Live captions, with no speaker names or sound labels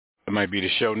That might be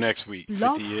the show next week. 50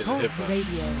 years of hip-hop.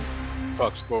 Radio.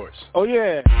 Fuck sports. Oh,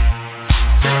 yeah.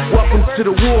 Welcome to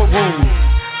the war room.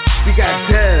 We got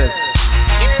Dev,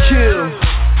 Kill,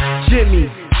 Jimmy,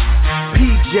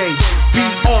 PJ, B.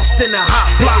 Austin, the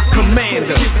hot block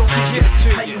commander.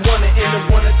 How you wanna end a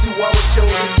 1 or 2 hour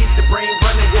show to keep the brain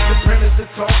running with the premise to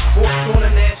talk sports on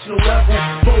a national level?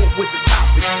 Bold with the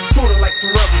topic, sorta like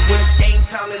the rebels. When it's game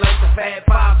time, they like the Fab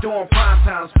Five during prime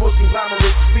time. Sports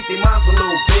conglomerates speak their minds a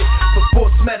little bit. For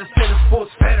sports medicine and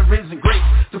sports veterans and greats.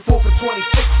 The 4 for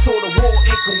 26, so the war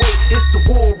in Kuwait. It's the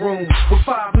war room with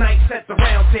 5 nights at the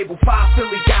round table. 5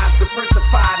 Philly guys,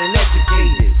 diversified and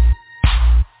educated.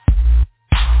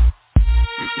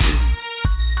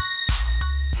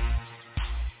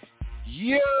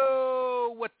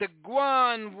 Yo, what the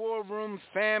Guan War Room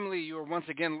family? You are once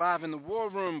again live in the War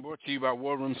Room, brought to you by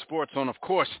War Room Sports on, of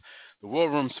course, the War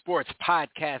Room Sports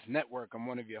Podcast Network. I'm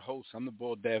one of your hosts. I'm the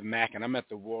Bull Dev Mac, and I'm at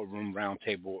the War Room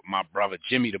Roundtable with my brother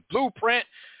Jimmy the Blueprint.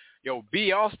 Yo,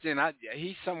 B. Austin,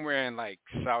 he's somewhere in, like,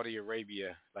 Saudi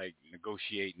Arabia, like,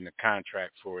 negotiating a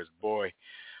contract for his boy.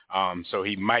 So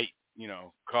he might,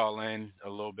 call in a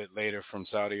little bit later from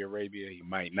Saudi Arabia. He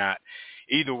might not.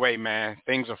 Either way, man,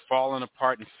 things are falling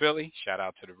apart in Philly. Shout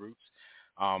out to the Roots.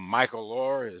 Michael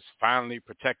Oher is finally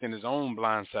protecting his own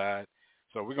blind side.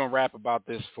 So we're going to rap about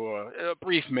this for a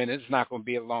brief minute. It's not going to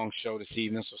be a long show this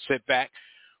evening, so sit back,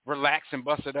 relax, and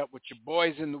bust it up with your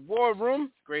boys in the War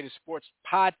Room. Greatest sports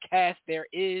podcast there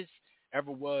is,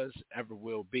 ever was, ever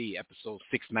will be. Episode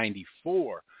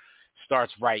 694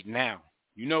 starts right now.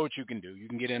 You know what you can do. You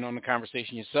can get in on the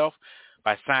conversation yourself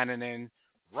by signing in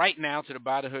right now to the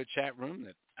By the Hood chat room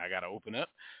that I got to open up.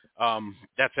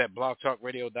 That's at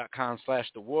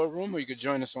blogtalkradio.com/The War Room, or you can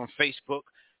join us on Facebook,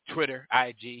 Twitter,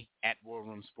 IG, at War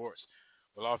Room Sports.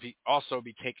 We'll also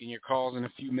be taking your calls in a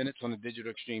few minutes on the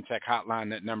Digital Extreme Tech Hotline.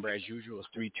 That number, as usual, is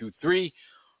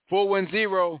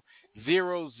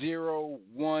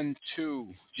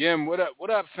 323-410-0012. Jim, what up? What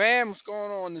up, fam? What's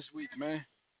going on this week, man?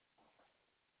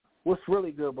 What's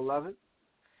really good, beloved?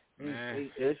 Man.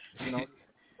 8-ish,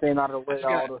 staying out of the way of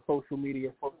all the social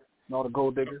media folks and all the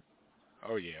gold diggers.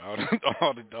 Oh yeah,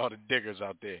 all the diggers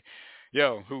out there,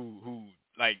 yo, who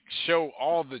like show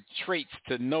all the traits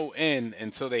to no end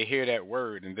until they hear that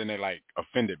word and then they're like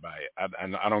offended by it.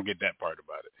 I don't get that part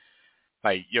about it.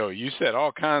 Like, yo, you said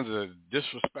all kinds of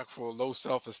disrespectful, low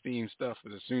self-esteem stuff,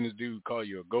 but as soon as dude call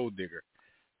you a gold digger,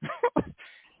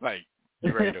 like,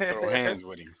 you're ready to throw hands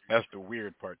with him. That's the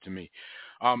weird part to me.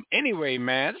 Anyway,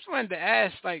 man, I just wanted to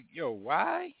ask, like, yo,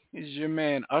 why is your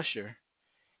man Usher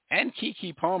and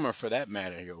Keke Palmer, for that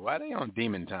matter, yo, why they on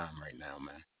demon time right now,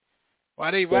 man?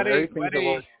 Why they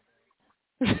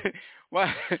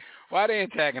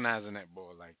antagonizing that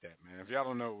boy like that, man? If y'all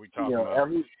don't know what we're talking about,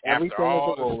 after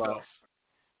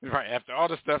all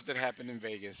the stuff that happened in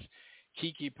Vegas,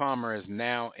 Keke Palmer is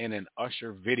now in an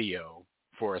Usher video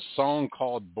for a song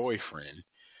called Boyfriend,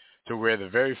 to where the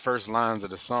very first lines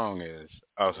of the song is,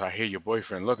 "Oh, so I hear your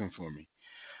boyfriend looking for me."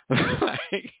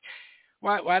 Like,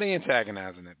 why they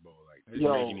antagonizing that boy? Like,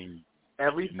 they're making him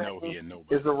know he a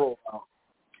nobody. Is a rollout.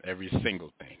 Every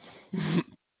single thing.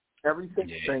 Every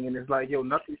single thing, and it's like,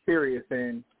 nothing serious,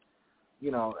 and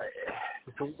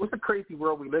it's a crazy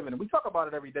world we live in. And we talk about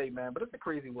it every day, man, but it's a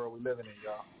crazy world we live in,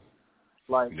 y'all.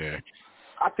 Like,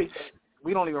 I think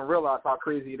we don't even realize how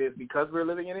crazy it is because we're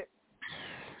living in it.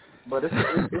 But it's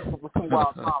some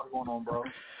wild times going on, bro.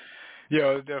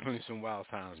 Yo, it's definitely some wild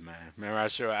times, man. Remember, I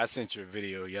sent you a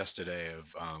video yesterday of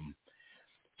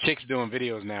chicks doing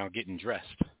videos now getting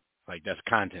dressed. Like, that's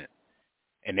content.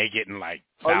 And they getting, like,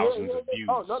 thousands of views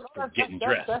for getting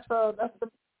dressed.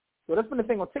 That's been the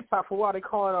thing on TikTok for a while. They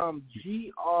call it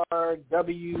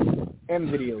GRWM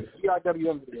videos.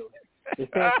 GRWM videos. It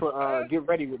stands for Get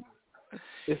Ready With Me.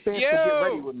 It stands for Get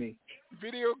Ready With Me.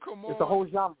 Video, come on. It's a whole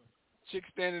genre. Chick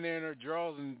standing there in her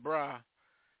drawers and bra,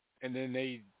 and then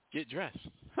they get dressed.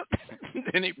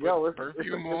 Then they put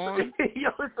perfume on.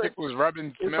 Chick was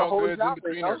rubbing smell goods in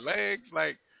between her legs.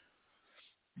 Like,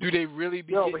 do they really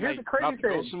be getting, like, about to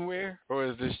go somewhere, or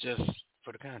is this just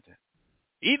for the content?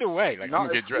 Either way, like, I'm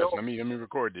gonna get dressed. Let me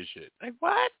record this shit. Like,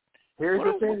 what? Here's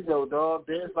the thing, though, dog.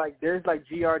 There's like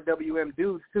GRWM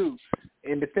dudes too,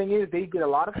 and the thing is, they get a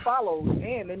lot of follows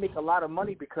and they make a lot of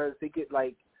money because they get,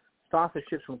 like,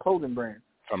 sponsorships from clothing brands.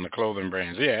 From the clothing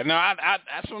brands, yeah. No, I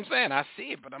that's what I'm saying. I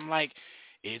see it, but I'm like,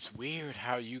 it's weird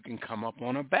how you can come up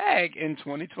on a bag in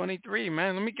 2023,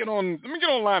 man. Let me get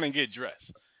online and get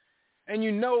dressed. And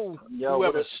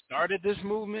whoever started this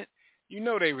movement,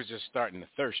 they was just starting the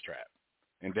thirst trap,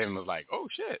 and then was like, oh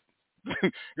shit.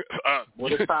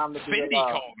 Time to Fendi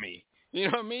called me. You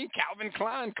know what I mean? Calvin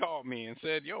Klein called me and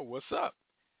said, yo, what's up?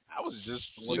 I was just,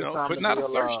 What putting out a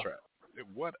thirst trap.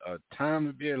 What a time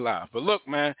to be alive. But look,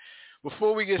 man,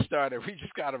 before we get started, we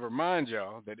just got to remind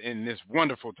y'all that in this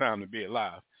wonderful time to be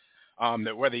alive,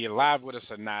 that whether you're live with us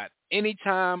or not,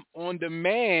 anytime on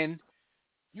demand,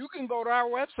 you can go to our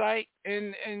website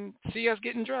and see us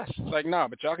getting dressed. It's like, no,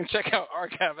 but y'all can check out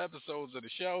archive episodes of the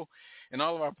show and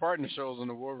all of our partner shows on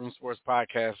the War Room Sports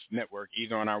Podcast Network,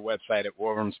 either on our website at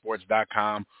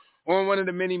warroomsports.com or on one of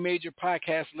the many major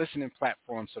podcast listening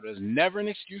platforms. So there's never an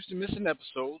excuse to miss an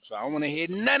episode, so I don't want to hear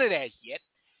none of that yet.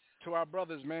 To our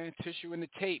brothers, man, Tissue and the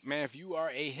Tape, man, if you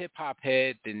are a hip-hop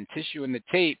head, then Tissue and the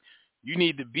Tape, you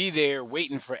need to be there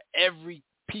waiting for every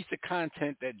piece of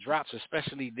content that drops,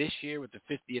 especially this year with the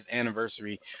 50th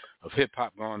anniversary of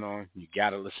hip-hop going on. You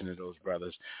got to listen to those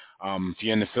brothers. If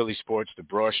you're into Philly sports, the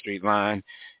Broad Street line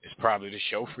is probably the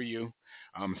show for you.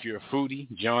 If you're a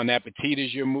foodie, John Appetit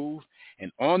is your move.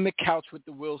 And On the Couch with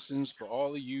the Wilsons for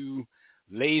all of you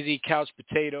lazy couch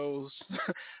potatoes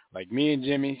like me and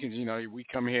Jimmy, because, we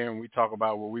come here and we talk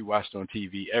about what we watched on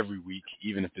TV every week,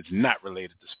 even if it's not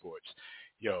related to sports.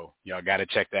 Y'all got to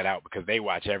check that out because they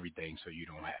watch everything, so you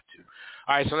don't have to.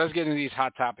 All right, so let's get into these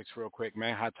hot topics real quick,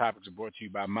 man. Hot topics are brought to you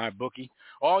by MyBookie.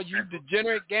 All you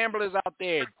degenerate gamblers out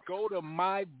there, go to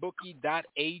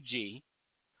mybookie.ag,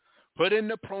 put in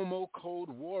the promo code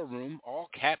WARROOM, all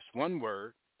caps, one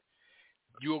word.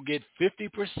 You'll get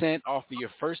 50% off of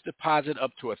your first deposit up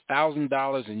to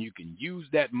 $1,000, and you can use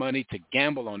that money to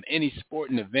gamble on any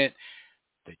sporting event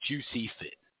that you see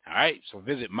fit. All right, so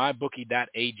visit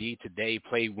mybookie.ag today,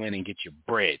 play, win, and get your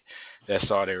bread.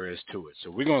 That's all there is to it. So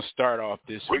we're going to start off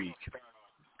this week.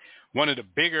 One of the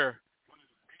bigger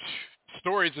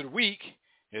stories of the week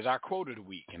is our quote of the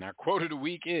week, and our quote of the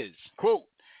week is, quote,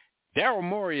 Daryl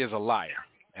Morey is a liar,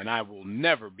 and I will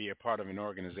never be a part of an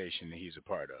organization that he's a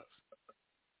part of.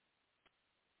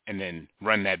 And then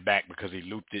run that back because he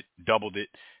looped it, doubled it.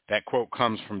 That quote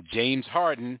comes from James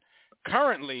Harden,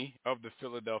 currently of the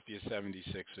Philadelphia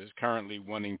 76ers, currently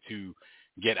wanting to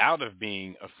get out of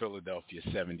being a Philadelphia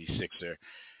 76er.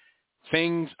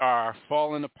 Things are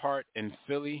falling apart in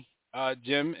Philly,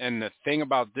 Jim, and the thing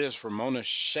about this, Ramona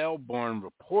Shelburne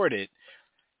reported,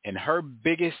 and her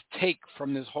biggest take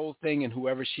from this whole thing, and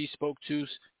whoever she spoke to,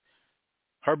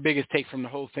 her biggest take from the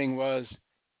whole thing was,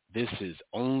 this is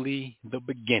only the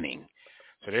beginning.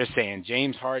 So they're saying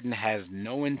James Harden has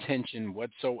no intention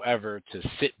whatsoever to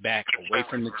sit back away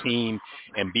from the team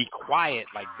and be quiet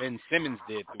like Ben Simmons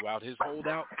did throughout his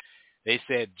holdout. They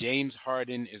said James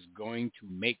Harden is going to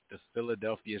make the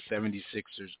Philadelphia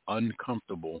 76ers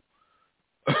uncomfortable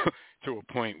to a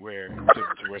point where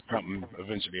something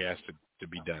eventually has to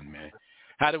be done, man.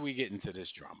 How do we get into this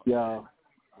drama? Yeah.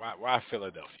 Why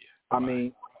Philadelphia? I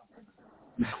mean,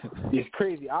 it's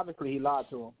crazy. Obviously, he lied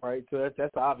to him, right? So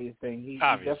that's the obvious thing. He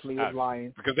definitely was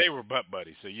lying. Because they were butt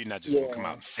buddies, so you're not just going to come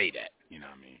out and say that. You know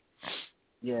what I mean?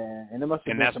 Yeah, and there must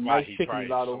have been some nice chicken he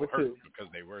lied over, too.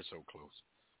 Because they were so close.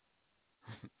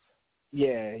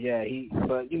 Yeah.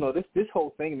 But, this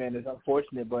whole thing, man, is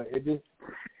unfortunate, but it just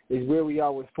is where we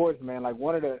are with sports, man. Like,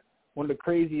 one of the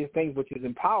craziest things, which is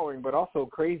empowering, but also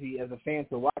crazy as a fan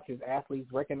to watch, is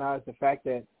athletes recognize the fact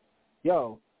that,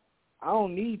 I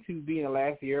don't need to be in the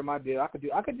last year of my deal. I could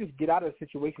just get out of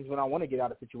situations when I want to get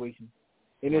out of situations.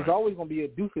 And there's always going to be a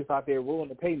doofus out there willing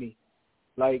to pay me.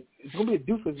 Like, it's going to be a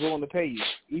doofus willing to pay you.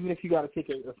 Even if you got to take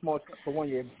a small check for 1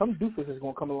 year, some doofus is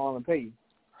going to come along and pay you.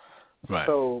 Right.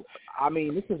 So, I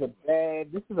mean, this is a bad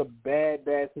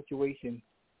situation.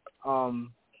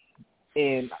 And,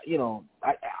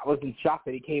 I was in shock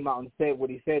that he came out and said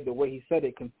what he said the way he said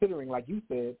it, considering, like you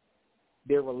said,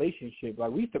 their relationship.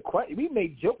 Like, we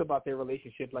made jokes about their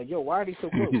relationship. Like, why are they so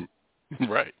close?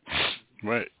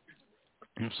 Right.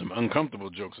 Some uncomfortable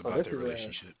jokes about their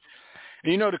relationship.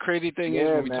 And the crazy thing is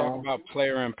when we talk about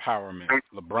player empowerment,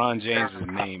 LeBron James'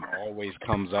 name always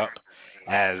comes up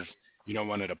as,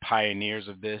 one of the pioneers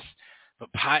of this.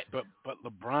 But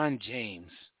LeBron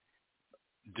James,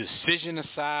 decision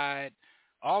aside,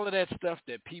 all of that stuff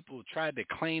that people tried to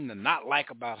claim to not like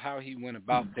about how he went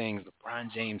about things,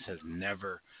 LeBron James has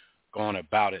never gone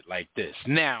about it like this.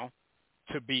 Now,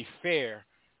 to be fair,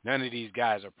 none of these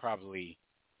guys are probably,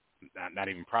 not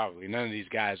even probably, none of these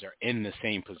guys are in the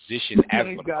same position as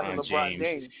LeBron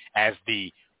James as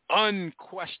the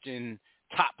unquestioned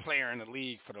top player in the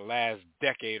league for the last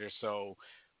decade or so,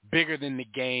 bigger than the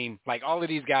game. Like, all of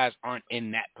these guys aren't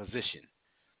in that position.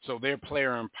 So their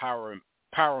player empowerment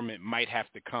might have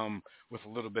to come with a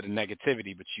little bit of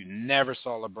negativity, but you never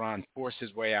saw LeBron force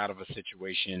his way out of a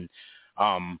situation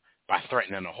by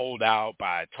threatening a holdout,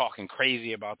 by talking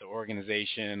crazy about the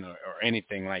organization or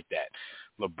anything like that.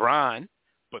 LeBron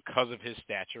because of his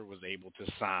stature, was able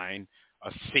to sign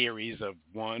a series of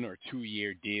 1 or 2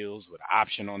 year deals with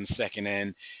option on the second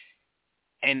end,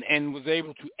 and was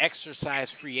able to exercise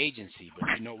free agency.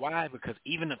 But you know why? Because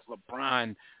even if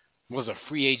LeBron was a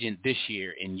free agent this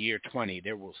year in year 20,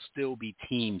 there will still be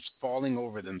teams falling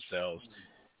over themselves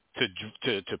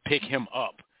to pick him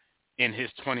up in his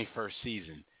 21st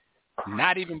season.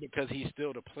 Not even because he's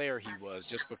still the player he was,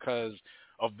 just because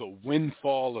of the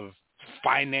windfall of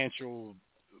financial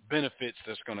benefits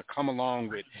that's going to come along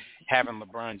with having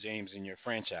LeBron James in your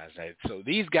franchise. Right? So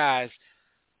these guys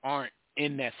aren't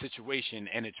in that situation,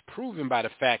 and it's proven by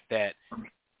the fact that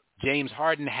James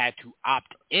Harden had to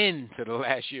opt in to the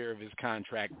last year of his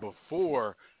contract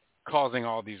before causing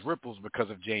all these ripples, because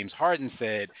if James Harden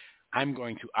said, I'm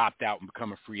going to opt out and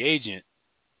become a free agent,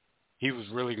 he was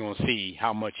really going to see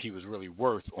how much he was really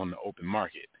worth on the open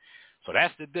market. So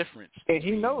that's the difference. And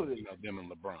he knows it. Them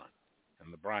and LeBron.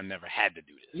 And LeBron never had to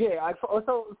do this. Yeah,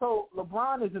 so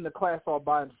LeBron is in the class all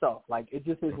by himself. Like, it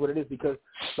just is what it is, because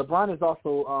LeBron is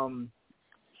also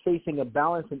facing a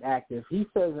balancing act. If he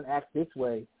says and acts this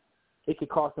way, it could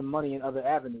cost him money in other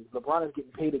avenues. LeBron is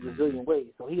getting paid a gazillion ways,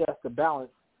 so he has to balance.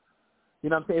 You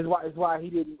know what I'm saying? It's why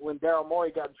he didn't, when Daryl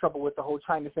Morey got in trouble with the whole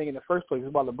China thing in the first place,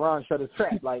 it's why LeBron shut his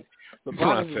trap. Like,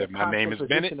 LeBron is in a constant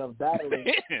position of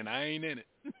battling. And I ain't in it.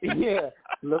 Yeah.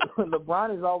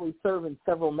 LeBron is always serving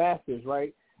several masters,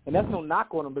 right? And that's no knock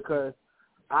on him, because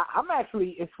I'm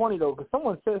actually, it's funny, though, because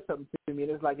someone said something to me,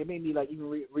 and it's like, it made me, like, even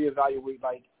reevaluate,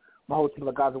 like, my whole table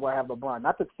of guys where I have LeBron.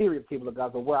 Not the theory of table of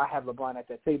guys, but where I have LeBron at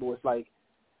that table. It's like,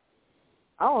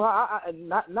 I don't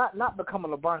know, not become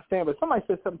a LeBron fan, but somebody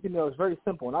said something to me that was very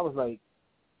simple, and I was like,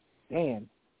 damn.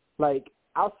 Like,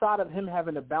 outside of him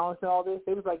having to balance and all this,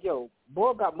 they was like, yo,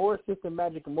 boy got more assists than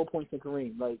Magic and more points than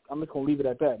Kareem. Like, I'm just going to leave it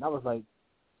at that. And I was like,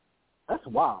 that's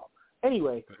wild.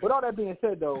 Anyway, with all that being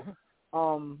said, though,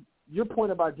 your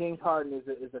point about James Harden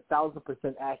is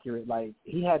 1,000% accurate. Like,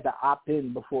 he had to opt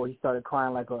in before he started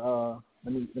crying like a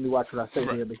let me watch what I say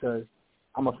here, because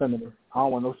I'm a feminist. I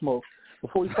don't want no smoke.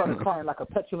 Before he started crying like a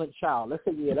petulant child. Let's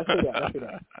say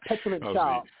that. Petulant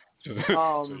child. So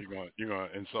you're gonna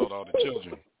insult all the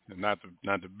children, and not the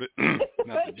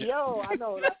Yo, I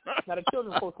know. Now the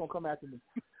children's folks gonna come after me.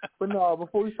 But no,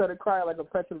 before he started crying like a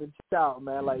petulant child,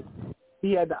 man, like,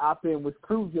 he had to opt in, which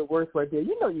proves your worth right there.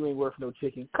 You know you ain't worth no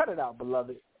chicken. Cut it out,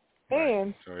 beloved.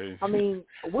 And, I mean,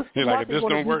 what's the market if this going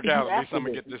to don't be work for you out, at least after I'm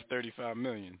going to this? get this $35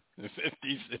 million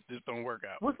if this don't work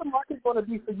out. What's the market going to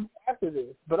be for you after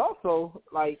this? But also,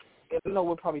 like, I know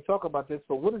we'll probably talk about this,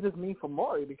 but what does this mean for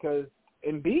Morey? Because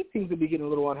Embiid seems to be getting a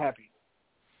little unhappy.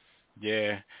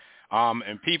 Yeah.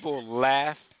 And people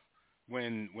laugh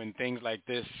when things like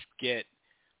this get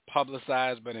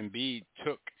publicized, but Embiid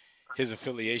took his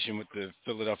affiliation with the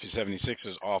Philadelphia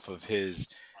 76ers off of his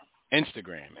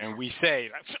Instagram. And we say,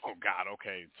 oh, God,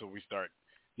 okay. So we start,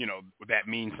 that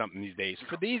means something these days.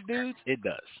 For these dudes, it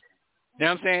does. You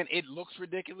know what I'm saying? It looks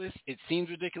ridiculous. It seems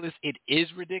ridiculous. It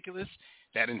is ridiculous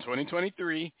that in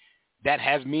 2023 that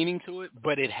has meaning to it,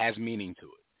 but it has meaning to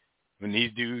it. When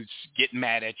these dudes get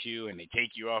mad at you and they take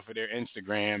you off of their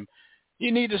Instagram,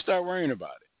 you need to start worrying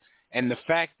about it. And the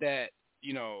fact that,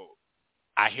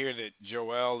 I hear that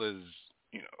Joel is,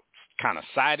 kind of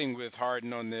siding with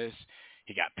Harden on this.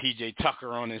 He got P.J.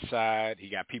 Tucker on his side. He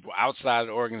got people outside of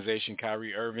the organization,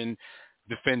 Kyrie Irving,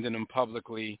 defending him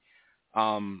publicly.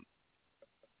 In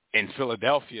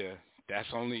Philadelphia, it's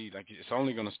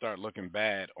only going to start looking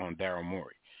bad on Daryl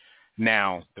Morey.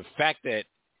 Now, the fact that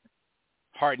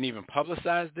Harden even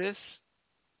publicized this,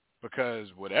 because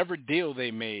whatever deal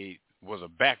they made was a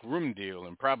backroom deal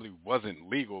and probably wasn't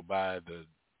legal by the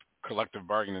collective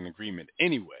bargaining agreement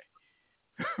anyway.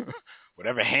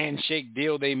 Whatever handshake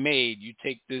deal they made, you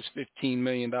take this $15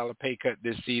 million pay cut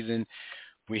this season,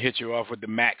 we hit you off with the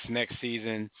max next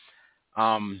season.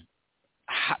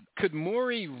 Could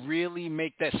Morey really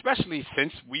make that, especially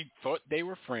since we thought they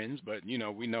were friends, but,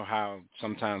 we know how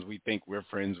sometimes we think we're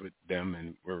friends with them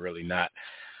and we're really not.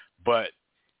 But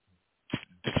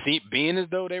being as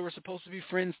though they were supposed to be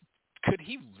friends, could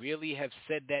he really have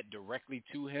said that directly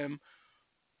to him?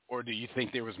 Or do you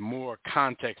think there was more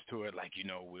context to it, like,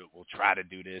 we'll try to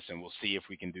do this and we'll see if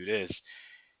we can do this?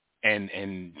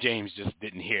 And James just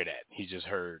didn't hear that. He just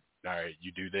heard, all right,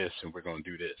 you do this and we're going to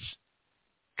do this.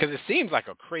 Because it seems like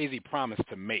a crazy promise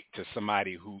to make to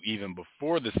somebody who even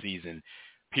before the season,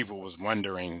 people was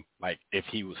wondering, like, if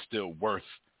he was still worth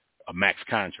a max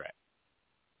contract.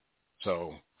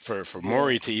 So for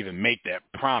Morey to even make that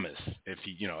promise, if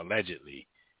he, allegedly,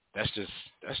 that's just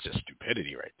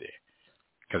stupidity right there.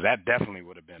 Because that definitely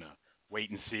would have been a wait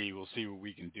and see, we'll see what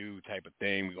we can do type of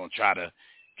thing. We're going to try to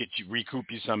recoup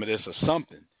you some of this or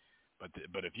something.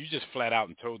 But if you just flat out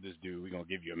and told this dude, we're gonna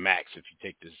give you a max if you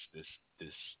take this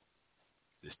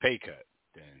pay cut,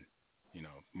 then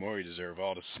Morey deserves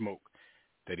all the smoke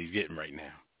that he's getting right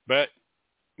now. But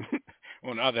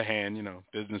on the other hand,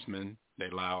 businessmen, they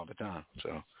lie all the time.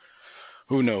 So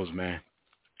who knows, man?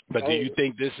 But do you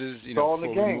think this is, before we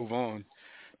move on,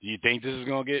 do you think this is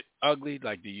going to get ugly?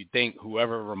 Like, do you think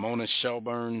whoever Ramona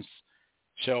Shelburne's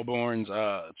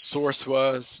source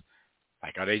was,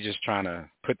 like, are they just trying to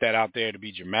put that out there to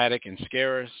be dramatic and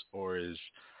scare us? Or is,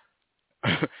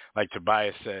 like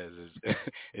Tobias says,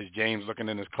 is James looking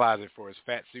in his closet for his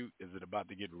fat suit? Is it about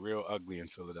to get real ugly in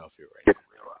Philadelphia right now?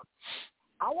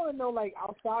 I want to know, like,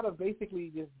 outside of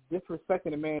basically just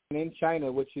disrespecting a man in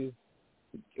China, which it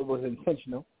was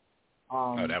intentional.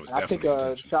 That was I think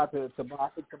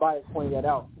Tobias pointed that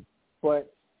out.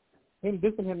 But him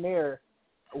dissing him there,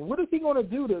 what is he going to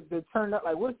do to turn up?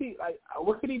 Like, what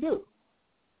can he do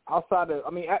outside of?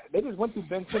 I mean, they just went through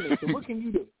Ben Simmons. So what can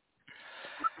you do?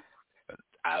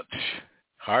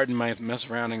 Harden might mess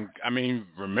around and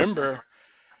remember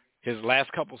his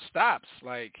last couple stops.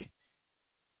 Like,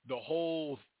 the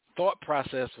whole thought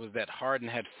process was that Harden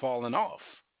had fallen off,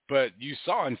 but you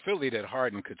saw in Philly that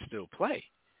Harden could still play.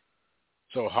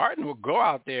 So Harden will go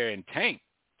out there and tank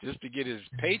just to get his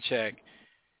paycheck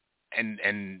and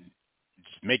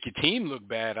just make your team look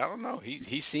bad. I don't know.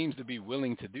 He seems to be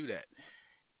willing to do that.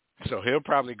 So he'll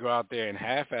probably go out there and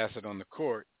half-ass it on the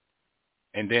court,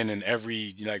 and then in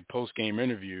every post-game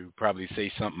interview probably say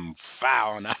something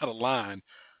foul and out of line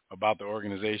about the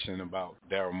organization, about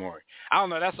Daryl Morey. I don't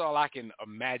know. That's all I can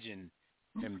imagine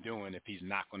him doing if he's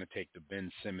not going to take the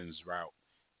Ben Simmons route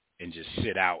and just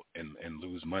sit out and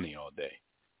lose money all day.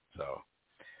 So,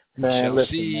 man,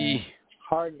 listen, see. Man.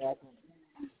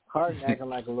 Harden acting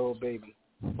like a little baby.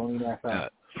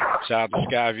 Shout out to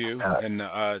Skyview in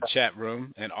the chat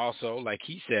room. And also, like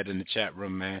he said in the chat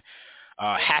room, man,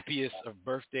 happiest of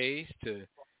birthdays to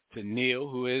Neil,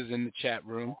 who is in the chat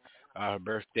room. Her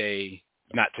birthday,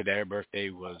 not today, her birthday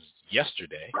was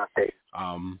yesterday.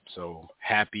 So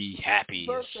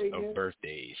happiest of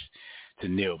birthdays to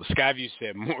Neil. But Skyview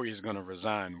said Morey is going to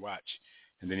resign, watch.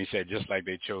 And then he said, just like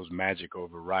they chose Magic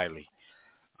over Riley.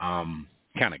 Kind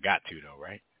of got to, though,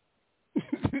 right?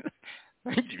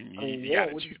 You got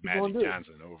to choose Magic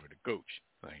Johnson over the coach.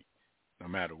 Like, no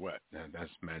matter what.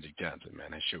 That's Magic Johnson, man.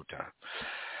 That's showtime.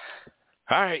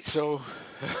 All right, so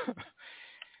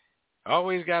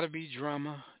always got to be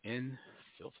drama in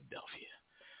Philadelphia.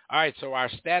 All right, so our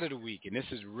stat of the week, and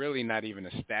this is really not even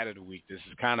a stat of the week. This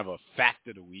is kind of a fact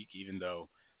of the week, even though,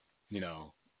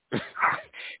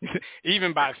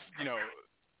 even by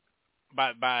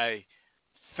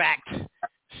fact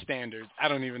standards, I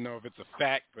don't even know if it's a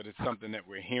fact, but it's something that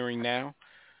we're hearing now.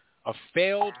 A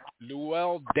failed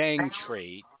Luol Deng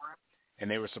trade, and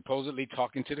they were supposedly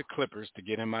talking to the Clippers to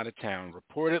get him out of town,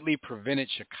 reportedly prevented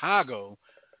Chicago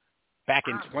back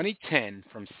in 2010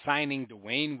 from signing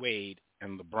Dwayne Wade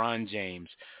and LeBron James.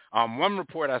 One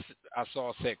report I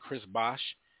saw said Chris Bosh,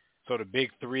 so the big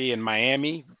three in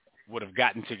Miami, would have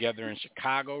gotten together in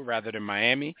Chicago rather than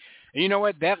Miami. And you know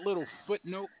what? That little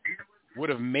footnote would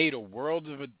have made a world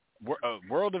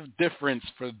of difference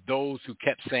for those who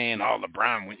kept saying, oh,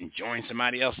 LeBron went and joined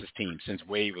somebody else's team since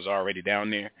Wade was already down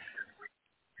there.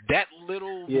 That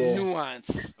little nuance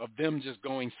of them just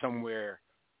going somewhere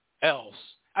else,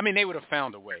 they would have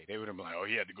found a way. They would have been like, oh,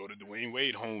 he had to go to Dwayne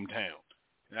Wade's hometown.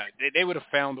 They would have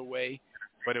found a way,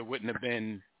 but it wouldn't have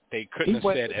been, they couldn't have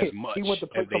said as much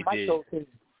as they did.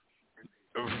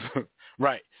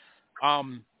 Right.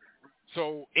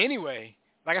 So anyway,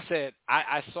 like I said,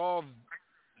 I saw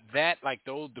that, like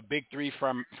the big three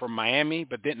from Miami,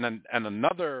 but then in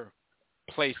another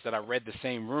place that I read the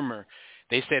same rumor,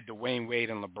 they said Dwayne Wade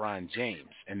and LeBron James,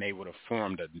 and they would have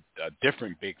formed a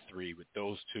different big three with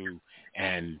those two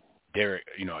and Derek,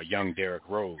 a young Derrick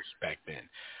Rose back then.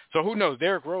 So who knows?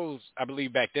 Derrick Rose, I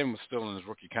believe back then was still in his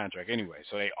rookie contract anyway,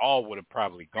 so they all would have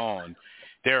probably gone.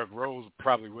 Derrick Rose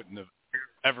probably wouldn't have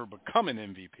ever become an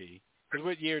MVP. Because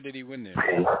what year did he win there?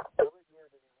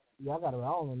 Yeah, I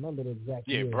don't remember the exact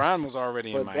year. Yeah, Bron was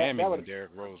already in Miami when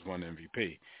Derrick Rose won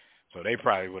MVP. So they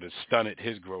probably would have stunted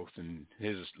his growth and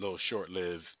his little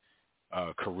short-lived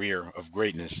career of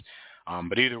greatness.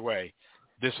 But either way,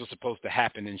 this was supposed to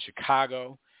happen in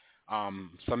Chicago.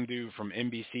 Some dude from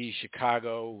NBC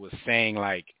Chicago was saying,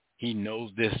 like, he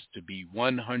knows this to be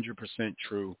 100%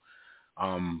 true.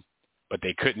 But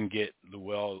they couldn't get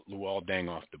Luol Deng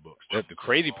off the books. The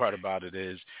crazy part about it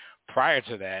is, prior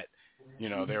to that,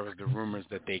 there was the rumors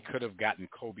that they could have gotten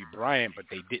Kobe Bryant, but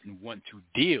they didn't want to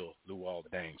deal Luol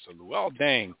Deng. So Luol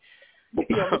Deng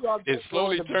It's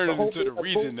slowly turning into the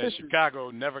reason that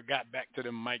Chicago never got back to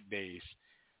them Mike days.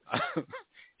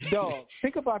 Dog,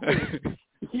 think about this.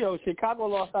 Yo, Chicago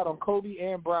lost out on Kobe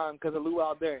and Bron because of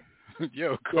Luol Deng.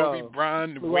 Kobe,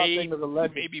 Bron, Wade,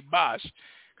 maybe Bosh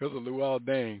because of Luol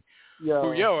Deng.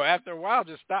 Who, after a while,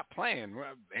 just stopped playing.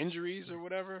 Injuries or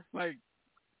whatever. Like,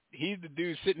 he's the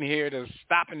dude sitting here that's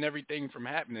stopping everything from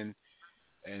happening,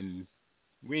 and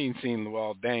we ain't seen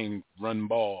Luol Deng run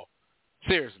ball.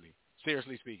 Seriously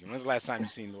speaking. When's the last time you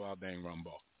seen Luol Deng run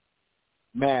ball?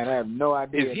 Man, I have no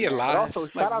idea. Is he alive? Also,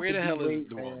 like, where the hell is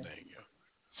Luol Deng,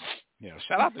 yo?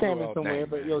 Shout out to Luol Deng,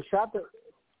 but, yo, talk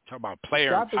about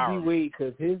player empowerment. Shout out to D-Wade,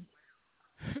 because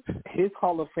his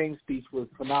Hall of Fame speech was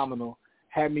phenomenal.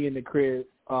 Had me in the crib,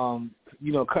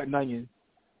 cutting onions.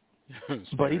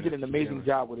 But he did an amazing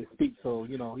job with his speech. So,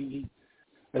 he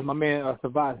as my man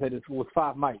Savant said, it was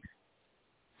 5 mics.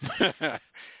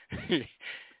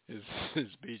 His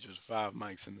speech was 5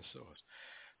 mics in the source.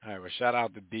 All right, well, shout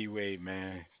out to D-Wade,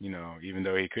 man. Even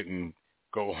though he couldn't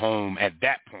go home at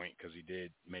that point, because he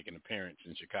did make an appearance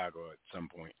in Chicago at some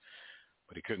point,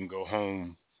 but he couldn't go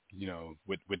home,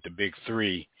 with the big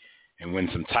three and win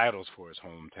some titles for his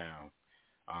hometown.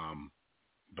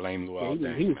 Blame Luol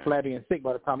Deng. He was flabby and sick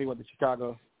by the time he went to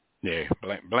Chicago. Yeah,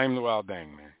 blame Luol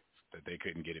Deng, man, that they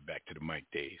couldn't get it back to the Mike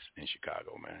days in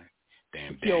Chicago, man.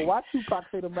 Damn. Yo, why Tupac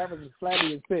say the Mavericks is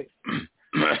flabby and sick?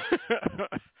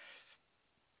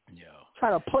 Yo.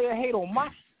 Trying to play a hate on my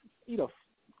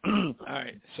All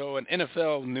right, so in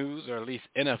NFL news, or at least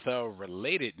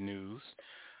NFL-related news,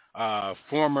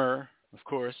 former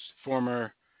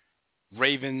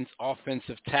Ravens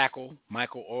offensive tackle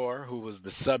Michael Oher, who was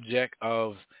the subject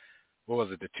of,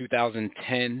 the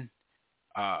 2010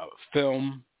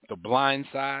 film, The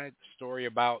Blindsided, story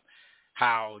about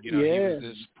how, he was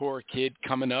this poor kid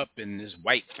coming up and his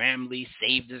white family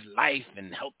saved his life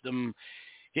and helped him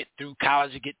get through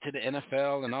college to get to the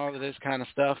NFL and all of this kind of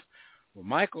stuff. Well,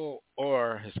 Michael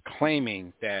Oher is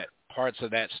claiming that parts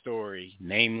of that story,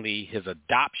 namely his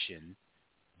adoption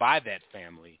by that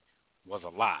family, was a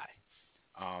lie.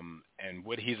 And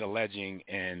what he's alleging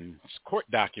in court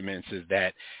documents is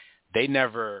that they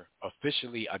never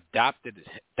officially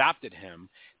adopted him.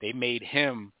 They made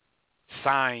him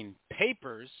sign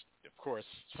papers, of course,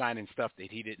 signing stuff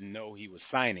that he didn't know he was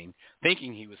signing,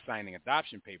 thinking he was signing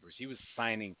adoption papers. He was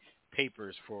signing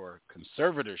papers for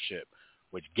conservatorship,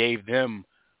 which gave them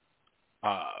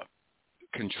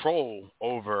control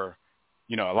over,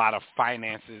 a lot of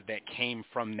finances that came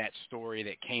from that story,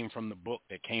 that came from the book,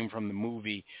 that came from the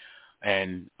movie.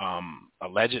 And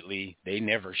allegedly, they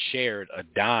never shared a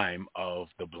dime of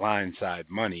the Blindside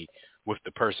money with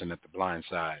the person that the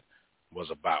Blindside was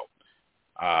about.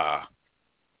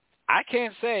 I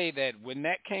can't say that when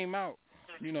that came out,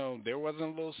 there wasn't a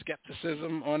little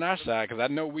skepticism on our side, because I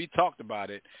know we talked about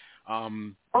it.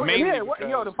 Mainly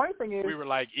because the funny thing is, we were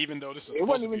like, even though this is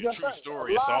supposed to be a true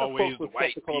story, it's always the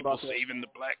white people saving the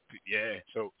black people. Yeah.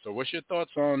 So what's your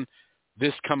thoughts on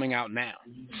this coming out now?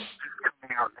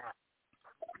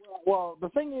 Well, the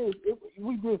thing is,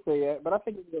 we did say that, but I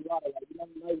think there's a lot of,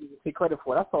 I take credit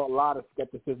for it. I saw a lot of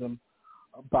skepticism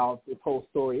about this whole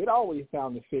story. It always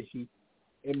sounded fishy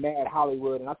and mad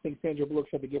Hollywood, and I think Sandra Bullock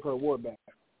should have to give her award back.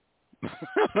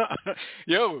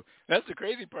 Yo, that's the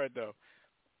crazy part, though.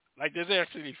 Like, there's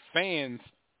actually fans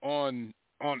on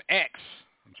X.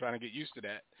 I'm trying to get used to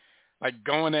that. Like,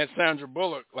 going at Sandra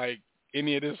Bullock like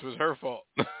any of this was her fault.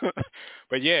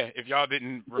 But yeah, if y'all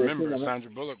didn't remember, Sandra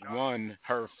Bullock won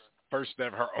her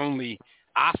only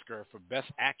Oscar for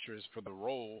Best Actress for the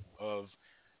role of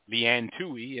Leanne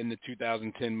Tui in the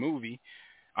 2010 movie.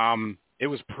 It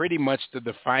was pretty much the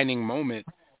defining moment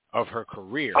of her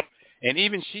career. And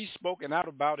even she's spoken out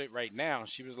about it right now.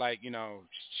 She was like,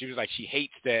 she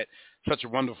hates that such a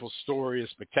wonderful story, a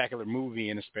spectacular movie,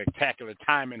 and a spectacular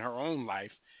time in her own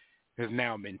life has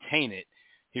now been tainted.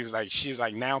 She's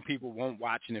like, now people won't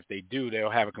watch, and if they do,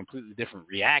 they'll have a completely different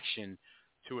reaction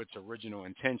to its original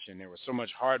intention. There was so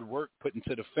much hard work put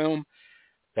into the film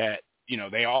that,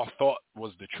 they all thought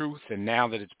was the truth, and now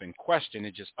that it's been questioned,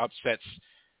 it just upsets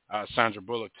Sandra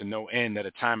Bullock to no end that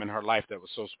a time in her life that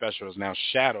was so special is now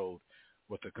shadowed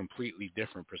with a completely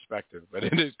different perspective. But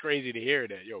it is crazy to hear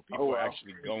that, people are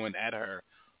actually going at her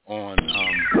on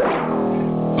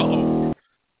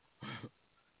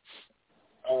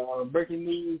breaking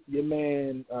news, your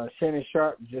man Shannon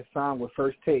Sharp just signed with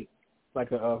First Take,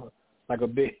 like a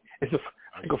it's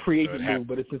a free agent move,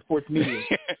 but it's in sports media.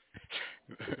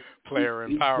 Player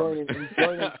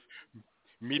empowerment.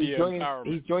 Media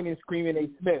empowerment. He's joining Screaming A.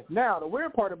 Smith. Now, the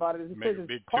weird part about it is it says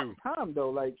it's part-time, though.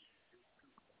 Like,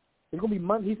 It's gonna be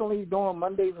Monday. He's only doing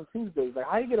Mondays and Tuesdays. Like,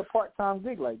 how you get a part-time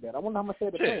gig like that? I wonder how much they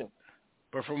had to pay him.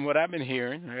 But from what I've been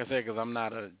hearing, like I said, because I'm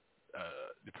not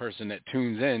the person that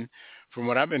tunes in, from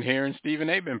what I've been hearing, Stephen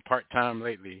A. been part-time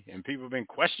lately, and people have been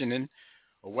questioning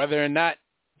whether or not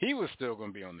he was still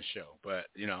going to be on the show. But,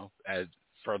 as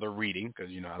further reading,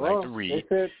 because, I like to read.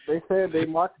 They said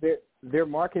they're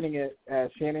marketing it as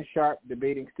Shannon Sharp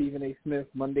debating Stephen A. Smith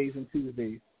Mondays and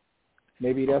Tuesdays.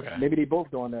 Maybe they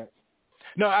both doing that.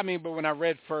 No, but when I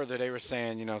read further, they were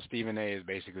saying, Stephen A. has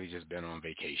basically just been on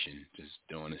vacation, just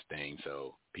doing his thing.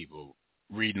 So people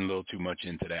reading a little too much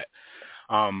into that.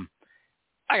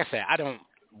 Like I said, I don't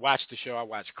watch the show. I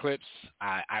watch clips.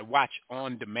 I watch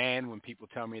on demand when people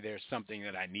tell me there's something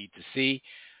that I need to see.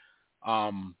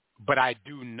 But I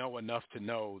do know enough to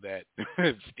know that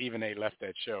if Stephen A. left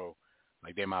that show,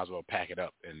 like, they might as well pack it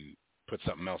up and put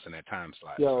something else in that time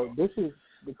slot. Yo, this is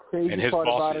the crazy part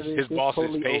about it. His bosses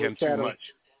totally pay him too much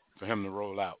for him to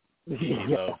roll out. He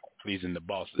loves pleasing the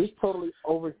bosses. This totally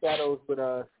overshadows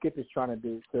what Skip is trying to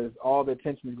do, because all the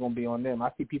attention is going to be on them.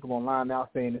 I see people online now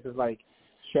saying this is like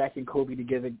Shaq and Kobe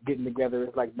getting together.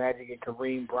 It's like Magic and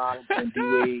Kareem Bryant and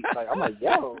D-Wade. Like, I'm like,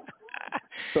 yo.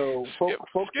 So folks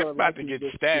Skip are about to get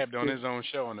stabbed on his own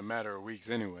show in a matter of weeks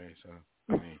anyway.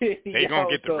 So they gonna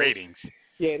get the ratings.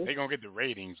 Yeah, they gonna get the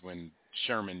ratings when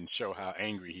Sherman show how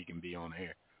angry he can be on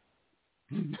air.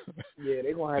 Yeah,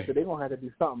 they're gonna have to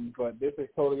do something. But this is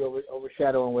totally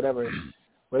overshadowing whatever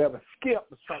Skip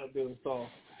was trying to do. So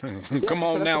come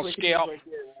on now, Skip.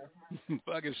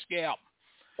 Fucking Skip.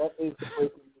 That is the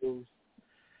breaking news.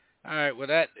 All right, well,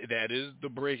 that is the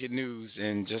breaking news.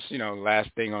 And just,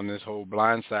 last thing on this whole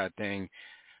Blindside thing,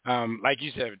 like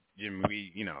you said, Jim,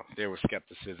 there was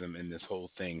skepticism in this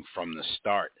whole thing from the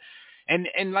start.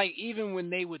 And like, even when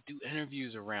they would do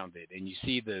interviews around it and you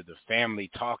see the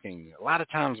family talking, a lot of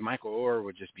times Michael Oher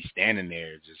would just be standing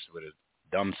there just with a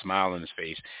dumb smile on his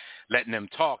face, letting them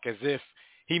talk as if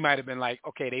he might have been like,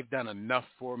 okay, they've done enough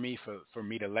for me for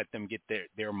me to let them get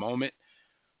their moment.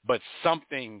 But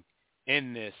something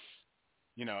in this,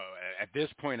 at this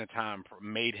point in time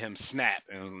made him snap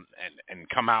and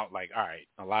come out like, all right,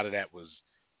 a lot of that was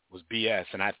BS.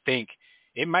 And I think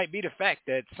it might be the fact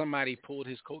that somebody pulled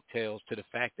his coattails to the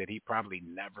fact that he probably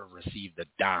never received a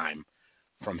dime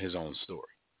from his own story.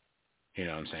 You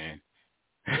know what I'm saying?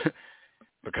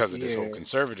 Because of this whole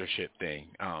conservatorship thing.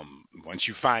 Once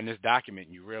you find this document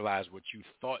and you realize what you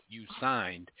thought you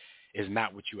signed is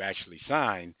not what you actually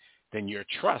signed, then your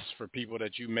trust for people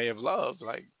that you may have loved,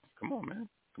 like, come on, man.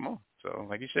 Come on. So,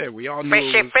 like you said, we all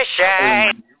knew. Fishy.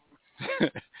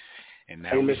 And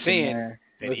now we're seeing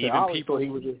that even people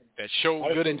that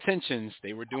showed good intentions,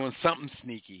 they were doing something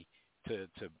sneaky to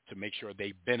make sure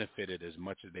they benefited as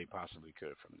much as they possibly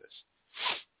could from this.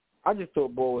 I just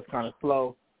thought Bull was kind of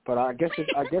slow, but I guess it's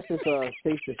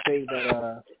safe to say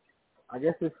that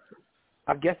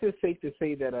it's safe to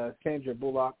say that Sandra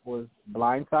Bullock was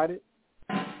blindsided.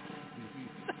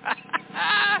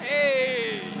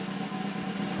 Hey,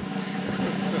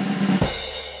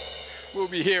 we'll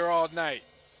be here all night.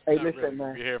 Hey, Not listen, really. man.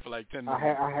 We'll be here for like 10 minutes.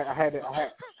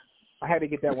 I had to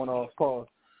get that one off. Pause.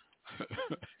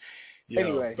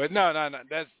 Anyway, but no,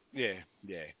 that's yeah.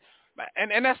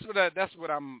 And that's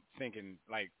what I'm thinking.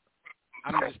 Like,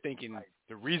 I'm just thinking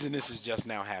the reason this is just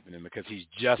now happening because he's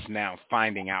just now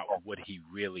finding out what he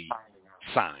really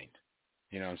signed.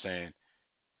 You know what I'm saying?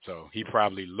 So he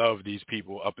probably loved these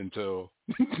people up until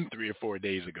 3 or 4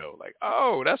 days ago. Like,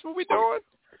 oh, that's what we're doing?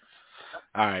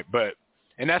 All right,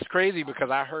 and that's crazy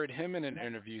because I heard him in an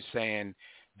interview saying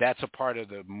that's a part of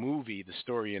the movie, the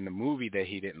story in the movie that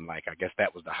he didn't like. I guess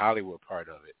that was the Hollywood part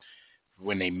of it,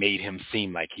 when they made him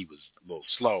seem like he was a little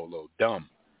slow, a little dumb.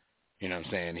 You know what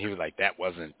I'm saying? He was like, that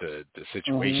wasn't the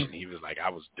situation. Mm-hmm. He was like, I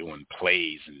was doing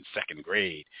plays in second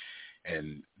grade.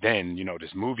 And then,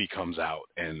 this movie comes out,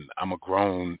 and I'm a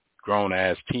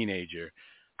grown-ass teenager,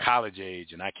 college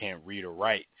age, and I can't read or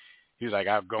write. He was like,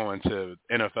 I'll go into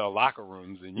NFL locker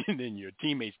rooms, and then your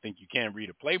teammates think you can't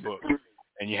read a playbook,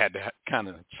 and you had to kind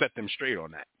of set them straight on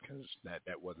that because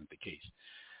that wasn't the case.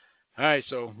 All right,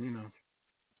 so,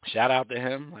 shout out to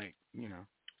him. Like,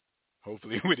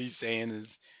 hopefully what he's saying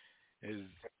is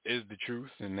the truth,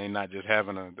 and they're not just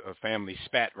having a family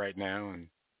spat right now and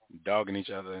dogging each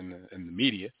other in the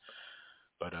media.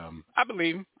 But I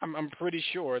believe him. I'm pretty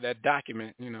sure that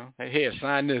document, hey, here,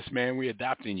 sign this, man. We're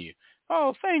adopting you.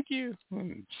 Oh, thank you.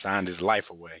 And signed his life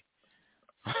away.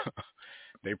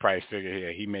 They probably figure,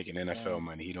 yeah, he making NFL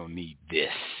money. He don't need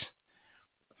this.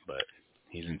 But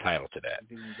he's entitled to that.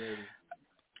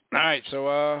 All right,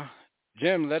 so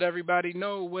Jim, let everybody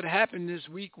know what happened this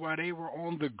week while they were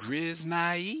on the Grizz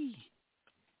Naive.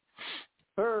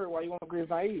 sir. Why you want Grizz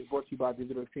Naive? Brought to you by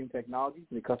Digital Extreme Technologies.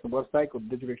 The custom website, go to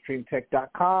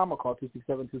digitalextremetech.com or call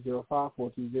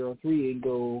 267-205-4203 and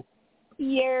go,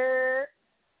 yeah.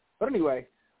 But anyway,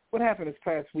 what happened this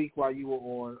past week while you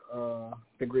were on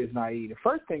the Grizz Naive? The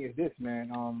first thing is this,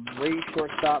 man. Rays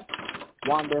shortstop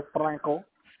Wander Franco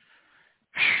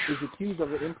is accused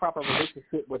of an improper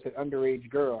relationship with an underage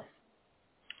girl.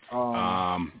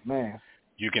 Man.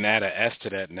 You can add an S to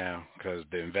that now because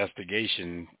the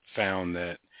investigation found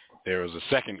that there was a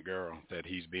second girl that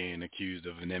he's being accused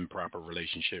of an improper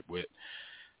relationship with.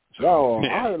 So,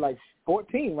 I heard like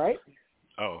 14, right?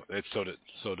 Oh, it's so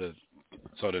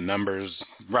the numbers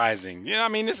rising. Yeah, I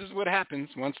mean this is what happens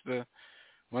once the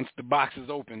box is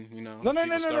open. You know, no,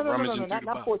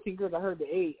 not 14 girls. I heard the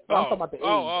age. I'm talking about the age.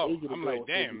 Age of the I'm girl like,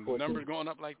 damn, the numbers going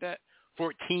up like that.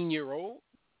 14-year-old.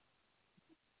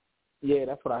 Yeah,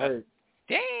 that's what I heard.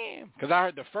 Damn, because I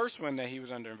heard the first one that he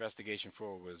was under investigation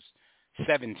for was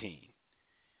 17.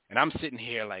 And I'm sitting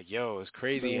here like, yo, it's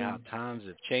crazy how times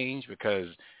have changed because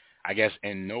I guess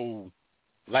in no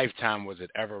lifetime was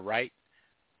it ever right.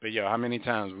 But, yo, how many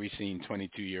times we seen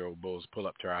 22-year-old bulls pull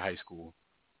up to our high school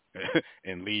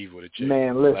and leave with a chick?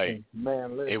 Man, listen.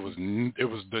 It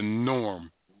was the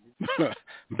norm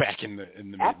back in the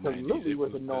mid-90s. Absolutely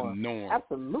was the norm.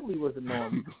 Absolutely was the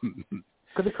norm.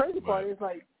 Because the crazy part is,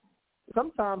 like,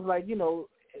 sometimes, like, you know,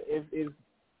 if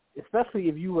especially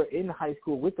if you were in high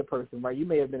school with the person, right, you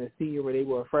may have been a senior where they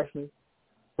were a freshman.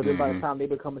 So then by the time they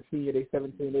become a senior, they're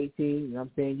 17, 18, you know what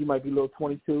I'm saying? You might be a little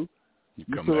 22. You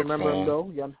still remember them, though,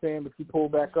 you know what I'm saying? But you pull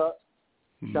back up,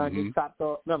 trying to get chopped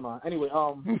off. Never mind. Anyway,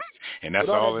 and that's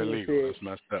all illegal. That's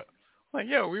messed up. Like,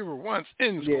 yo, we were once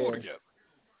in school together.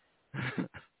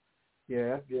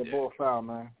 Bull foul,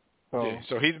 man.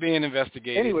 So he's being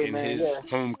investigated in his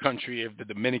home country of the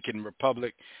Dominican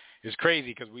Republic. It's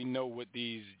crazy because we know what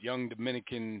these young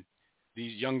Dominicans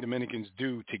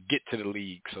do to get to the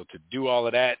league. So to do all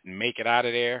of that and make it out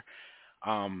of there,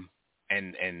 and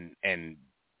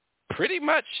pretty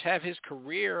much have his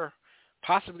career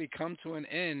possibly come to an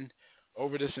end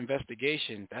over this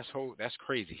investigation. That's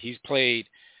crazy. He's played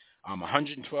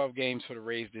 112 games for the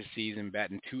Rays this season,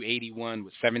 batting .281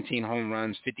 with 17 home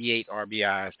runs, 58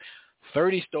 RBIs,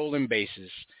 30 stolen bases.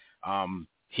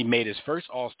 He made his first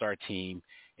All-Star team,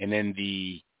 and then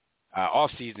the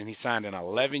offseason he signed an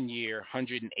 11-year,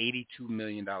 $182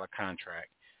 million contract,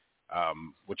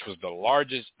 which was the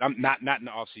largest. Not in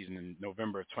the offseason in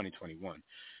November of 2021.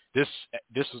 This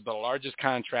was the largest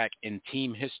contract in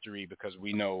team history because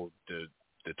we know the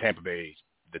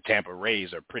Tampa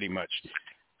Rays are pretty much.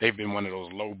 They've been one of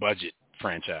those low-budget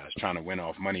franchise trying to win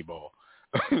off Moneyball,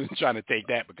 trying to take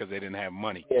that because they didn't have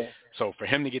money. Yeah. So for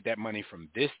him to get that money from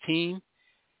this team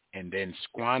and then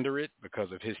squander it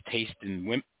because of his taste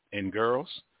in girls,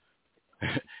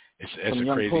 it's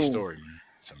a crazy story, man.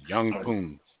 Some young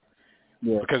poons.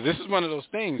 Yeah. Because this is one of those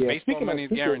things. Yeah. Baseball money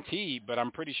is guaranteed, but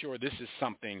I'm pretty sure this is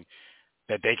something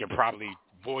that they could probably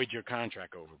void your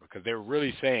contract over because they're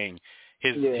really saying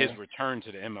his return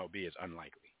to the MLB is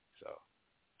unlikely. So.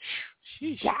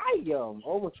 Damn.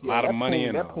 A lot of money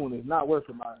in that poon is not worth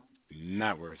it, man.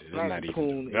 Not worth it. It's not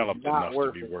even developed enough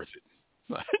to be worth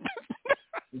it.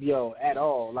 Yo, at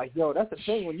all. Like, yo, that's the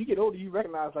thing. When you get older, you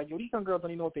recognize, like, yo, these young girls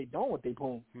don't even know what they doing with their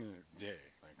poon. Yeah,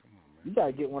 like, come on, man. You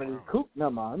gotta get one of these coop.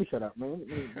 Never mind. Let me shut up, man.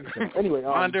 Let me shut up. Anyway,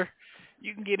 Wonder,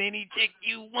 you can get any chick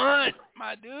you want,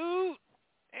 my dude.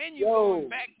 And you're going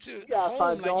back to home.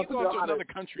 Like, you're going to another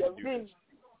country to do this.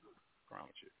 What's wrong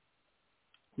with you?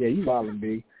 Yeah, you wildin',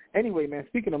 B. Anyway, man,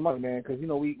 speaking of money, man, because, you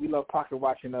know, we love pocket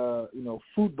watching,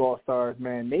 football stars,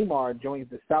 man. Neymar joins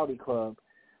the Saudi club,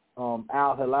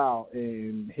 Al Hilal,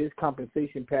 and his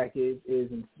compensation package is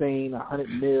insane,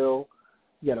 $100 million.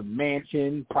 He got a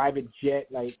mansion, private jet.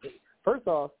 Like, first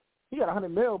off, he got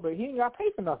 $100 million, but he ain't got to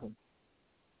pay for nothing.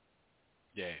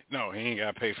 Yeah, no, he ain't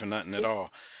got to pay for nothing at all.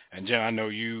 And, Jen, I know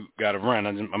you got to run.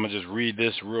 I'm going to just read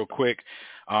this real quick.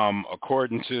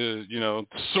 According to,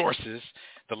 sources,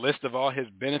 the list of all his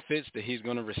benefits that he's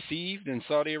going to receive in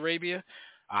Saudi Arabia,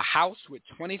 a house with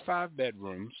 25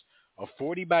 bedrooms, a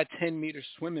 40 by 10 meter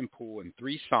swimming pool and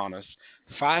 3 saunas,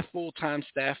 5 full-time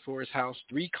staff for his house,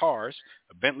 3 cars,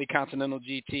 a Bentley Continental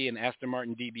GT, an Aston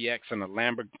Martin DBX, and a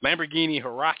Lamborghini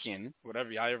Huracan,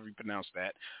 however you pronounce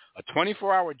that, a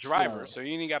 24-hour driver, so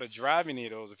you ain't got to drive any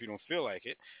of those if you don't feel like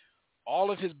it.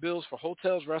 All of his bills for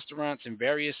hotels, restaurants, and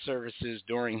various services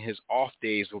during his off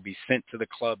days will be sent to the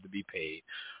club to be paid.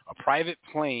 A private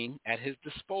plane at his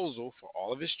disposal for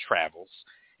all of his travels,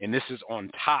 and this is on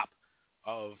top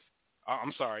of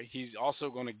he's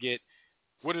also going to get,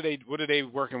 what are they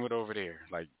working with over there?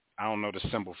 Like I don't know the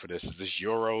symbol for this. Is this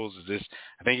euros? Is this?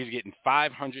 I think he's getting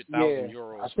 500,000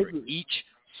 euros for each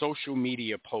social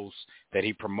media post that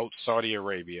he promotes Saudi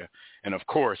Arabia, and of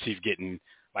course he's getting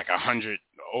like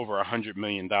over $100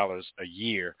 million a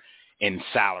year in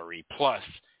salary, plus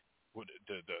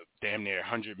the damn near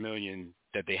 $100 million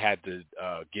that they had to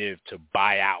give to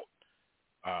buy out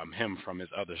him from his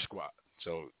other squad.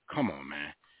 So come on,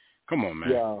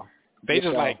 man. Yeah. They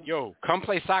just like, yo, come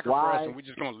play soccer for us, and we're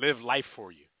just gonna live life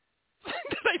for you.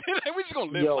 We're just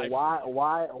gonna live life.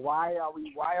 Why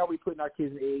are we putting our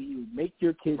kids in AAU? Make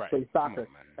your kids play soccer.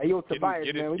 Hey, yo, Tobias,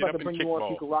 man, we about to bring you on so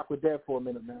you can rock with that for a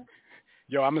minute, man.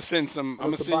 Yo, I'm gonna send you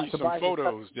some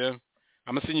photos, Jim.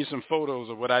 I'm gonna send you some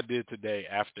photos of what I did today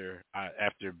after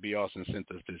B. Austin sent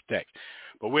us this text.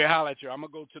 But we'll holler at you. I'm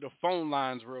gonna go to the phone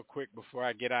lines real quick before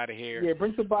I get out of here. Yeah,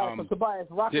 bring Tobias. Tobias,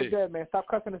 rock with that, man. Stop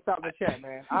cussing us out in the chat,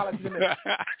 man. I'll let you know.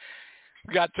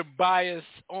 We got Tobias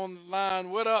on the line.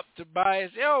 What up,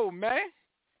 Tobias? Yo, man.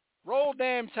 Roll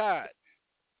damn Tide.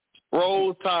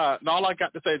 Roll Tide. And all I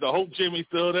got to say is I hope Jimmy's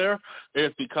still there.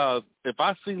 It's because if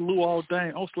I see Lou all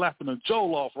day, I'm slapping the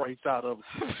Joel off right side of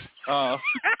it.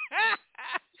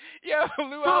 Yo,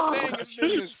 Lou Aldang has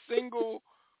been the single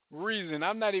reason.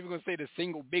 I'm not even going to say the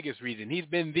single biggest reason. He's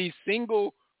been the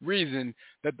single reason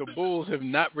that the Bulls have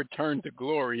not returned to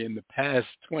glory in the past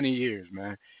 20 years,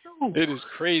 man. It is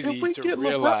crazy to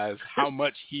realize how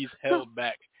much he's held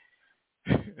back.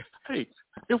 Hey,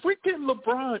 if we get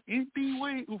LeBron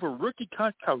anyway with a rookie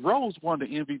contract, Rose won the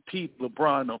MVP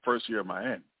LeBron the first year of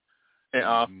Miami.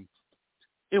 And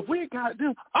if we got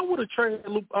them, I would have traded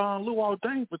Lou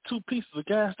Aldang for 2 pieces of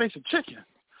gas station chicken.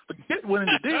 But get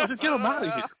winning the deal, just get him out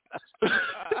of here.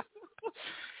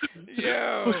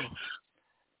 Yo.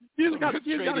 You got to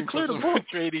clear the book.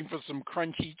 Trading for some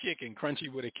crunchy chicken,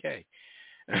 crunchy with a K.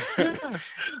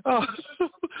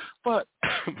 But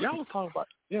y'all was talking about,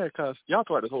 because y'all talk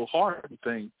about this whole Harden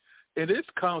thing, and it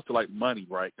comes to like money,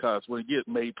 right? Because when you get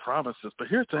made promises, but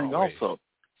here's the thing also,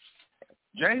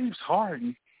 James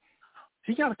Harden,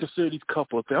 he got to consider these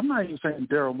couple of things. I'm not even saying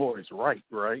Daryl Morey is right?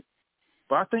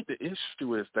 But I think the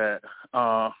issue is that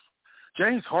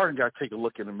James Harden got to take a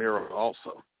look in the mirror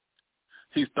also.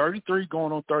 He's 33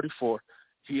 going on 34.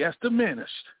 He has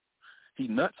diminished. He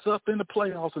nuts up in the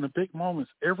playoffs in the big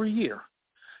moments every year.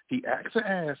 He acts an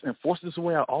ass and forces his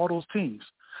way out all those teams.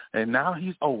 And now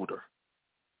he's older.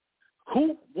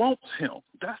 Who wants him?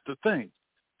 That's the thing.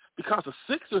 Because the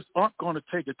Sixers aren't going to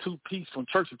take a 2-piece from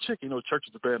Church of Chicken. You know, Church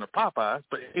is better than Popeyes,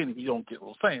 but anyway, you don't get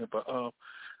what I'm saying.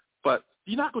 But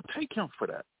you're not going to take him for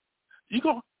that.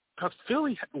 Because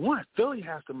Philly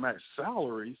has to match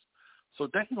salaries, so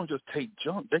they ain't going to just take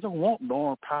junk. They're going to want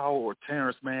Norman Powell or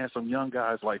Terrence Mann, some young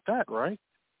guys like that, right?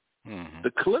 Mm-hmm.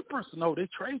 The Clippers know they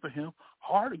trade for him.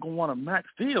 Harden going to want a max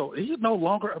deal. He's no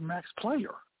longer a max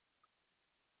player.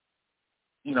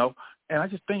 You know, and I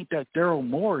just think that Daryl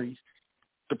Morey,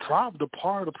 the part of the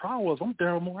problem was, I'm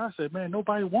Daryl Morey. I said, man,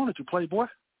 nobody wanted you, Playboy.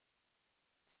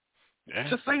 Yeah.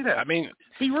 Just say that. I mean,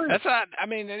 be real. That's not. I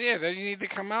mean, yeah, they need to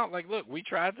come out like, look, we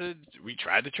tried to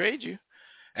trade you,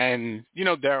 and you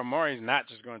know, Daryl Morey's not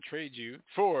just going to trade you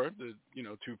for the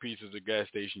 2 pieces of gas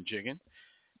station chicken,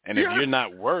 and if you're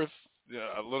not worth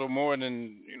a little more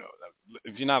than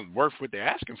if you're not worth what they're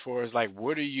asking for, it's like,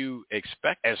 what do you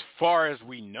expect? As far as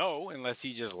we know, unless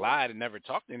he just lied and never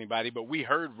talked to anybody, but we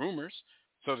heard rumors.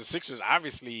 So the Sixers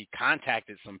obviously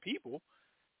contacted some people.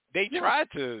 They tried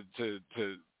to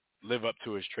live up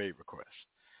to his trade request.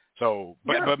 So,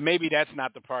 but maybe that's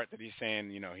not the part that he's saying,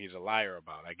 he's a liar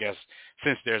about. I guess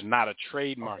since there's not a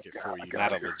trade market for you,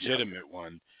 not a legitimate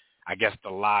one, I guess the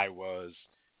lie was,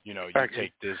 you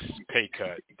take this pay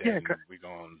cut, then we're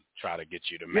going to try to get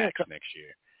you to max next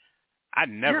year. I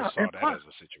never saw that as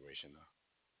a situation, though.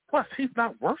 Plus, he's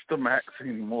not worth the max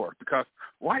anymore, because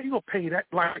why are you going to pay that?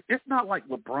 Like, it's not like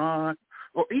LeBron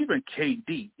or even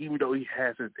KD, even though he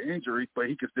has his injuries, but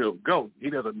he can still go. He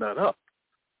doesn't nut up.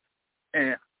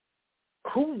 And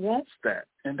who wants that?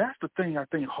 And that's the thing I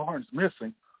think Harden's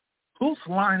missing. Who's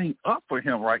lining up for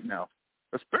him right now?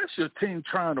 Especially a team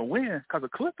trying to win, because the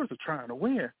Clippers are trying to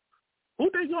win. Who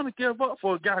they going to give up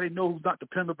for a guy they know who's not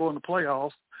dependable in the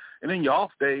playoffs? And then your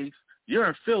off days, you're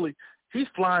in Philly, he's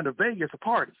flying to Vegas to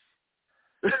party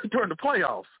during the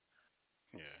playoffs.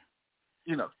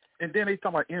 Yeah. And then they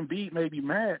talk about Embiid may be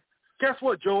mad. Guess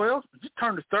what, Joel? You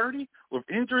turned to 30 with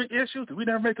injury issues, and we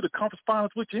never make it to the conference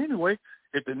finals with you anyway.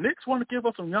 If the Knicks want to give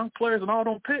us some young players and all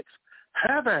those picks,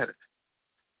 have at it.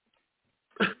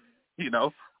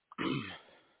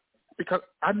 Because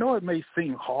I know it may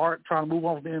seem hard trying to move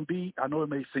on from Embiid. I know it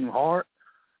may seem hard,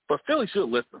 but Philly should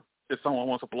listen if someone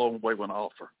wants to blow him away with an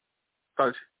offer.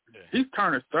 Because He's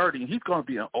turning 30, and he's going to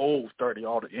be an old 30,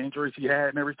 all the injuries he had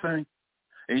and everything,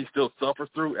 and he still suffers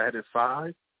through at his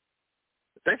size.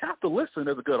 They have to listen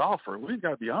as a good offer. We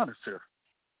got to be honest here.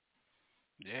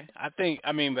 Yeah, I think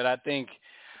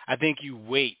you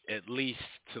wait at least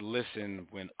to listen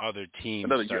when other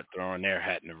teams start throwing their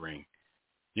hat in the ring.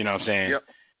 You know what I'm saying? Yep.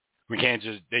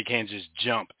 They can't just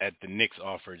jump at the Knicks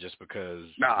offer just because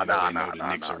they know the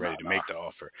Knicks are ready to make the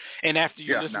offer. And after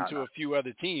you listen to a few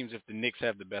other teams, if the Knicks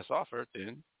have the best offer,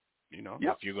 then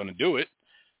if you're going to do it,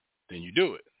 then you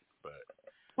do it.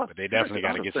 But they definitely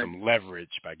got to get some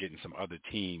leverage by getting some other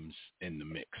teams in the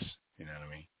mix. You know what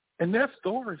I mean? And that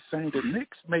story is saying the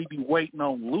Knicks may be waiting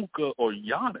on Luka or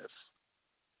Giannis.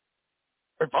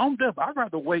 If I'm them, I'd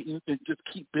rather wait and just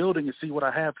keep building and see what I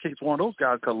have in case one of those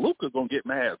guys, because Luka's going to get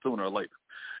mad sooner or later.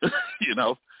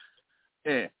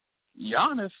 And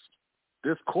Giannis,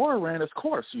 this core ran his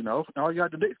course, All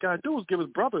the Knicks got to do is give his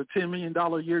brother a $10 million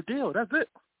a year deal. That's it.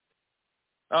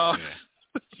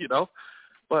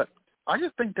 But I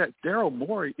just think that Daryl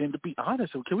Morey, and to be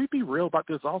honest, can we be real about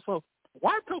this also?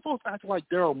 Why do folks act like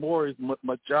Daryl Morey is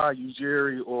Majai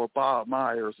Ujiri or Bob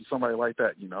Myers or somebody like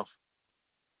that,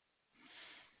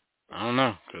 I don't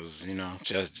know, because,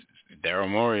 just Daryl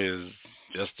Morey is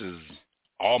just as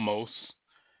almost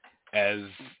as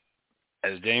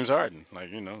James Harden. Like,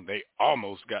 they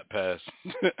almost got past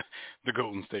the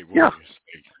Golden State Warriors.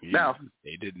 Yeah.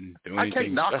 They didn't do anything I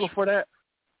can't knock him for that,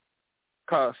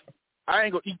 because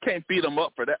you can't beat him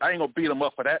up for that. I ain't going to beat him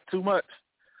up for that too much.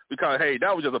 Because, hey,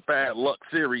 that was just a bad luck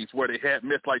series where they had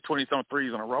missed like 20-some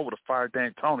threes in a row with a fire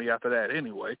D'Antoni after that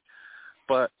anyway.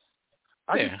 But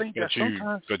I just think that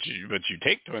sometimes... But you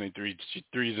take 23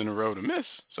 threes in a row to miss.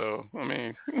 So, I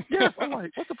mean... Yeah, I'm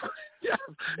like, what the... Yeah,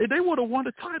 and they would have won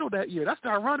the title that year. That's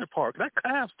the ironic part. That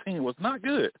Cavs team was not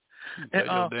good. And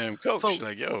your damn coach,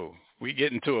 like, yo, we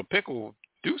get into a pickle.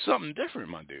 Do something different,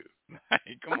 my dude.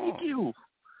 Hey, come on. Thank you.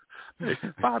 Hey,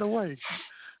 by the way...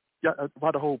 Yeah,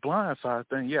 about the whole Blindside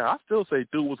thing, I still say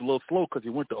dude was a little slow because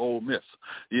he went to Ole Miss.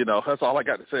 That's all I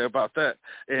got to say about that.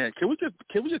 And can we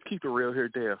just keep it real here,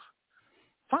 Dev?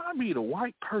 Find me the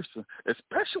white person,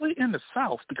 especially in the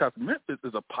South, because Memphis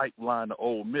is a pipeline to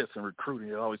Ole Miss and recruiting.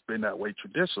 It's always been that way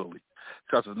traditionally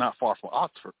because it's not far from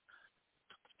Oxford.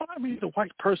 Find me the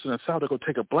white person in the South that will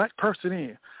take a black person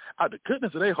in out of the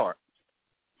goodness of their heart.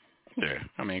 Yeah,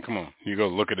 I mean, come on. You go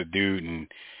look at a dude and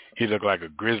he looked like a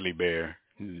grizzly bear.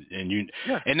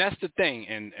 And that's the thing,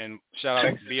 and shout out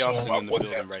to B. Austin in the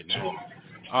building right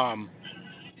now.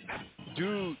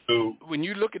 Dude, when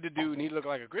you look at the dude and he look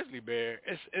like a grizzly bear,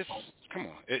 it's come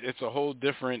on, it's a whole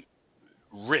different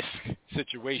risk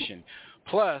situation.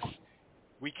 Plus,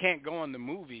 we can't go in the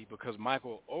movie because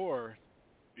Michael Oher,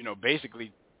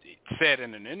 basically said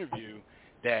in an interview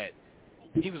that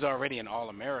he was already an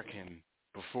All-American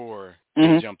before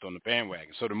he jumped on the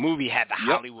bandwagon. So the movie had to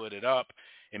Hollywood it up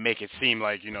and make it seem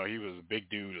like, he was a big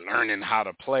dude learning how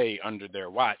to play under their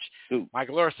watch.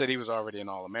 Michael Oher said he was already an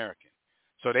All-American.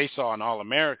 So they saw an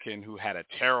All-American who had a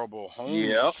terrible home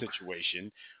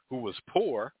situation, who was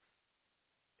poor.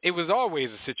 It was always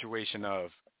a situation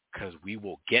of, because we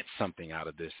will get something out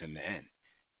of this in the end.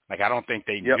 Like, I don't think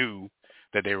they knew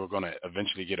that they were going to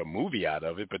eventually get a movie out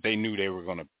of it, but they knew they were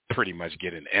going to pretty much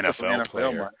get an NFL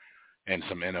player and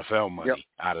some NFL money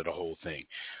out of the whole thing.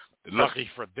 Lucky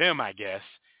for them, I guess,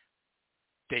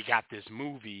 they got this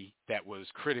movie that was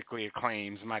critically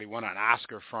acclaimed. Somebody won an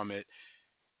Oscar from it.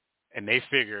 And they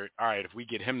figured, all right, if we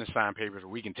get him to sign papers,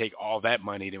 we can take all that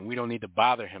money, then we don't need to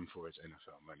bother him for his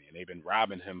NFL money. And they've been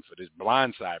robbing him for this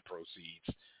Blindside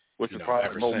proceeds, which is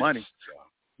probably more money.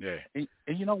 So, yeah.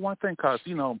 And one thing, because,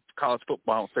 college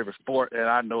football is my favorite sport, and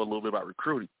I know a little bit about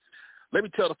recruiting. Let me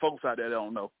tell the folks out there that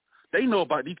don't know. They know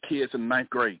about these kids in the 9th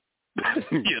grade.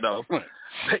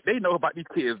 They know about these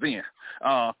kids then.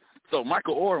 So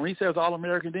Michael Oher, when he says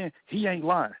All-American then, he ain't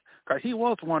lying. Because he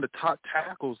was one of the top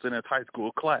tackles in his high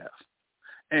school class.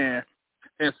 And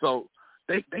so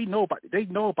they know about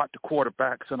the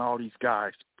quarterbacks and all these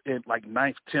guys in like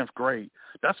 9th, 10th grade.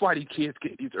 That's why these kids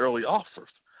get these early offers.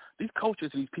 These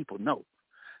coaches and these people know.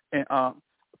 And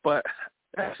but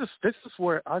this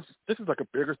is like a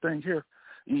bigger thing here.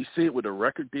 And you see it with the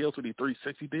record deals, with these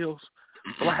 360 deals.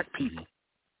 Black people.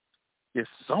 If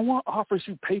someone offers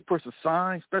you papers to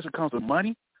sign, especially when it comes to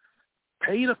money,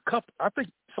 pay a couple. I think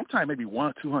sometimes maybe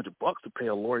 $100 or $200 to pay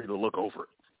a lawyer to look over it.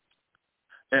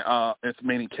 And in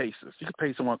many cases, you could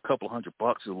pay someone a couple $100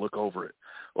 to look over it,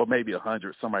 or maybe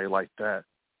 $100, somebody like that,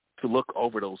 to look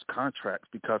over those contracts.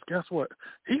 Because guess what?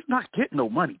 He's not getting no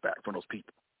money back from those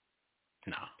people.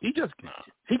 No, he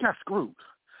got screwed.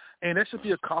 And that should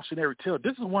be a cautionary tale.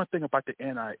 This is one thing about the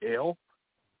NIL.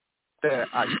 that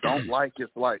I don't like is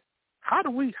like, how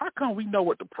come we know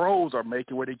what the pros are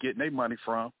making, where they're getting their money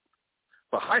from,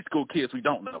 but high school kids we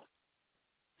don't know.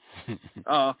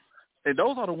 And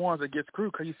those are the ones that get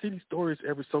screwed, because you see these stories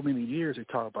every so many years. They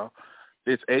talk about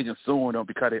this agent suing them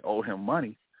because they owe him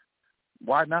money.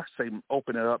 Why not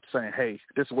open it up saying, hey,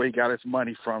 this is where he got his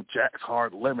money from, Jack's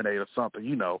Hard Lemonade or something,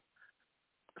 you know.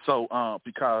 So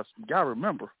because you got to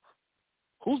remember,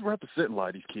 who's representing a lot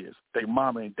of these kids? They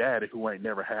mama and daddy who ain't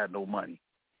never had no money.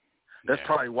 That's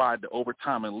probably why the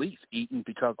overtime elites eating,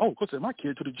 because, oh, go send my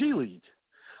kid to the G League.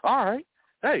 All right.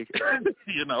 Hey,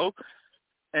 you know.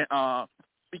 And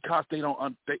because they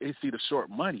don't they see the short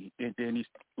money, and then these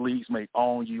leagues may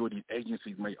own you, or these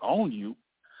agencies may own you,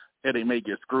 and they may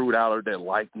get screwed out of their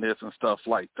likeness and stuff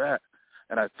like that.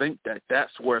 And I think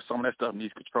that's where some of that stuff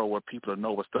needs control, where people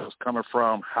know where stuff's coming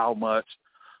from, how much,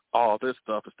 all this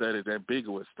stuff, instead of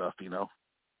ambiguous stuff, you know.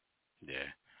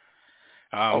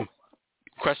 Yeah.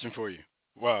 Question for you.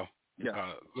 Well,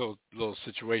 little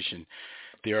situation.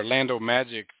 The Orlando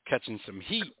Magic catching some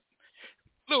heat,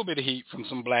 a little bit of heat from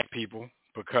some black people,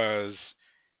 because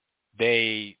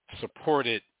they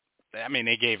supported, I mean,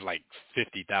 they gave like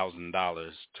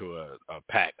 $50,000 to a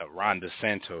PAC, a Ron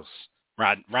DeSantis,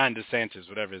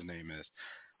 whatever his name is.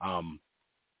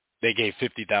 They gave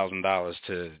 $50,000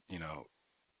 to, you know,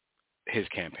 his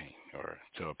campaign, or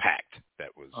to a PAC that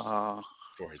was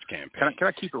for his campaign. Can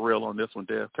I keep it real on this one,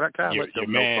 Dev? Can I let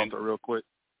them know something real quick?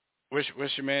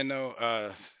 What's your man know?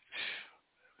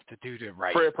 The dude that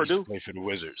writes. Fred Purdue? Play for the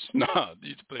Wizards. No, he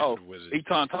used to play for the Wizards.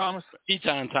 Eton Thomas?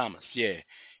 Eton Thomas, yeah.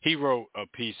 He wrote a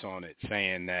piece on it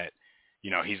saying that,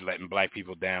 you know, they're letting black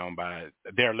people down,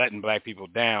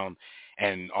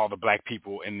 and all the black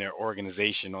people in their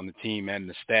organization, on the team and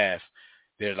the staff,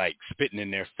 they're like spitting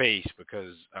in their face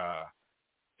because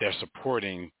they're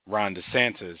supporting Ron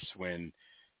DeSantis, when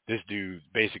this dude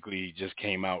basically just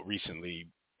came out recently,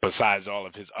 besides all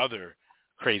of his other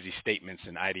crazy statements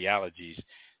and ideologies,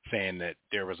 saying that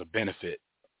there was a benefit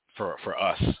for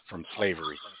us from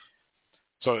slavery.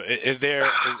 So is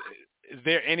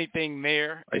there anything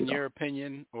there, in your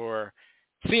opinion, or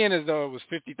seeing as though it was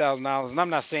 $50,000, and I'm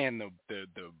not saying the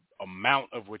amount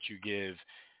of what you give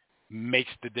makes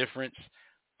the difference,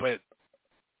 but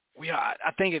I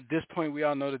think at this point we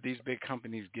all know that these big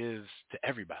companies give to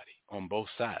everybody on both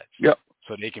sides. Yep.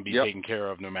 So they can be taken care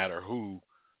of no matter who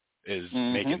is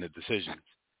making the decisions.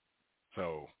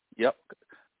 So,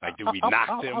 like, do we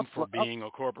knock them for being a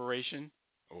corporation?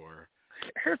 Or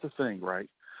here's the thing, right?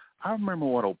 I remember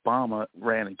when Obama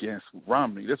ran against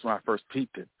Romney. This is when I first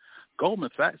peeped it. Goldman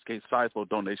Sachs gave sizable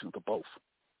donations to both.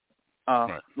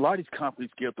 A lot of these companies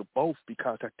give to both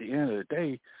because at the end of the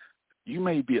day, you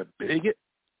may be a bigot,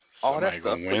 all that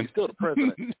stuff, but you're still the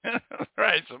president.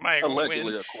 Right, somebody going to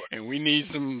win, of course. And we need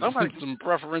some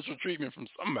preferential treatment from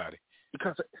somebody.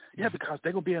 Because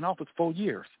they're going to be in office 4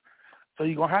 years. So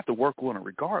you're going to have to work on it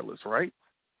regardless, right?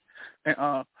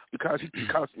 And because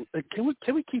can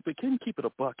we keep it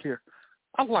a buck here?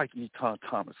 I like Eton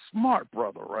Thomas, smart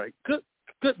brother, right?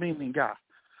 Good meaning guy.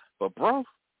 But bro,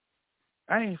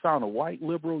 I ain't found a white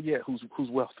liberal yet who's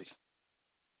wealthy.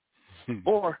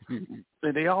 Or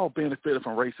they all benefited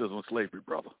from racism and slavery,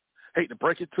 brother. Hate to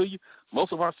break it to you,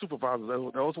 most of our supervisors that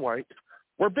was white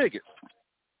were bigots.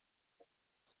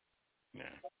 Yeah.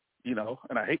 You know,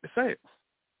 and I hate to say it.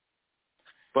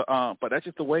 But that's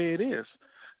just the way it is.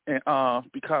 And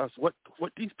because what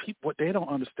these people, what they don't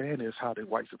understand is how the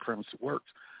white supremacy works.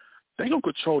 They don't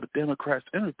control the Democrats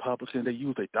and Republicans. They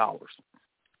use their dollars.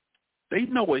 They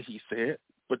know what he said,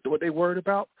 but what they worried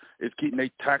about is getting their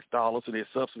tax dollars and their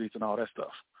subsidies and all that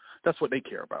stuff. That's what they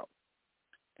care about.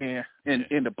 And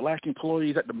the black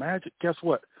employees at the Magic, guess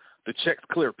what? The checks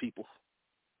clear, people.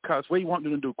 Because what you want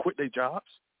them to do, quit their jobs?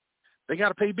 They got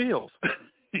to pay bills,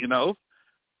 you know.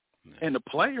 And the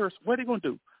players, what are they going to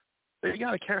do? They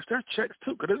got to cash their checks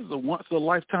too, because this is a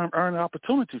once-in-a-lifetime earning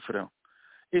opportunity for them.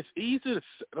 It's easy to,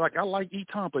 like, I like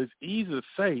Eton, but it's easy to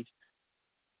say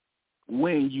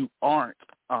when you aren't.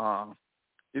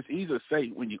 It's easy to say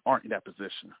when you aren't in that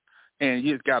position. And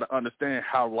you just got to understand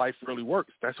how life really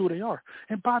works. That's who they are.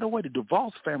 And by the way, the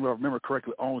DeVos family, if I remember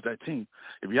correctly, owns that team.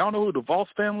 If y'all know who the DeVos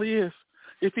family is,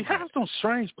 if you have some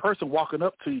strange person walking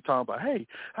up to you talking about, hey,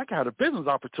 I got a business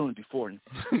opportunity for you,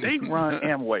 they run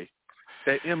Amway,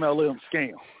 that MLM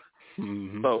scam.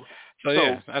 Mm-hmm. So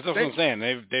yeah, that's what I'm saying.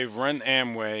 They've run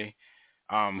Amway,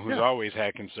 who's always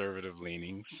had conservative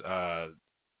leanings. I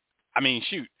mean,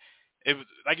 shoot, it was,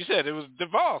 like you said, it was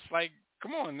DeVos. Like,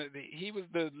 come on, he was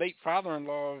the late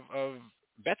father-in-law of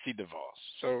Betsy DeVos.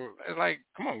 So it's like,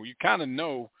 come on, you kind of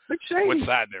know what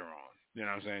side they're on. You know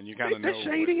what I'm saying? You kind of They're know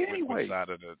shady what anyway. side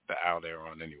of the aisle they're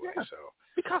on anyway. Yeah, So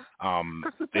because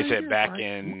they said back right?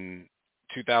 in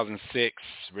 2006,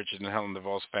 Richard and Helen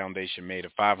DeVos Foundation made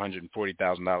a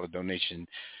 $540,000 donation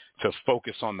to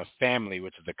Focus on the Family,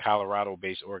 which is a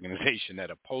Colorado-based organization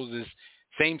that opposes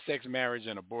same-sex marriage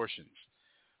and abortions.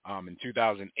 In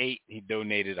 2008, he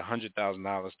donated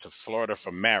 $100,000 to Florida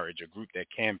for Marriage, a group that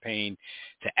campaigned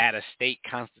to add a state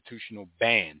constitutional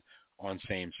ban on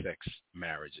same-sex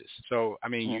marriages. So, I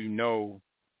mean, you know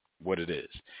what it is.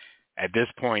 At this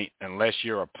point, unless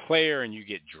you're a player and you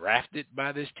get drafted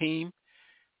by this team,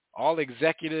 all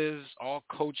executives, all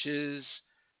coaches,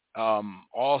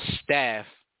 all staff,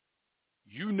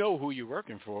 you know who you're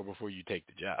working for before you take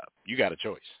the job. You got a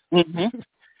choice. Mm-hmm.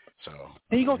 So,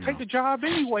 and you're going to take the job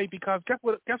anyway because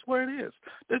guess where it is?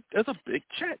 There's a big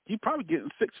check. You're probably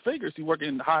getting six figures. You're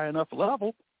working high enough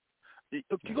level. You're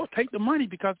going to take the money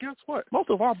because guess what? Most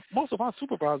of our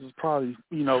supervisors probably,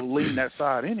 lean that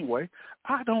side anyway.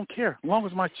 I don't care as long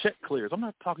as my check clears. I'm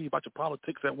not talking about your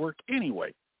politics at work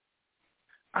anyway.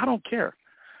 I don't care.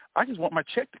 I just want my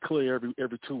check to clear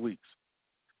every 2 weeks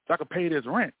so I can pay this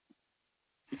rent.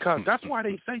 Because that's why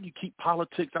they say you keep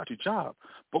politics out your job.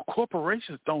 But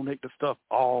corporations donate the stuff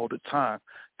all the time.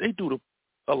 They do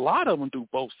a lot of them do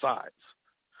both sides.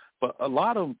 But a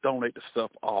lot of them donate the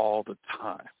stuff all the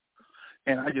time.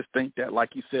 And I just think that,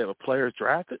 like you said, if a player's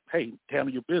drafted, hey,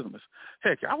 handle your business.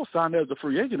 Heck, I was signed there as a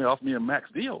free agent and offered me a max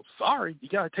deal. Sorry, you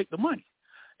got to take the money.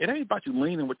 It ain't about you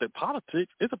leaning with their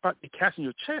politics. It's about you cashing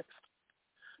your checks.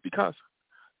 Because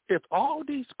if all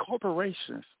these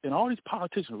corporations and all these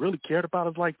politicians really cared about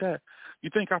us like that, you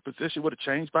think our position would have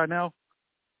changed by now?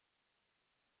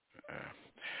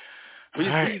 We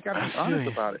just got to be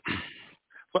honest about it.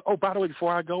 But, by the way,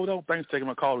 before I go, though, thanks for taking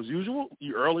my call as usual.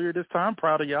 You earlier this time,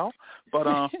 proud of y'all. But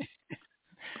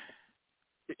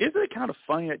isn't it kind of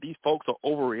funny that these folks are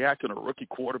overreacting to rookie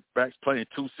quarterbacks playing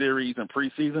 2 series in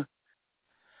preseason?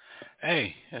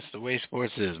 Hey, that's the way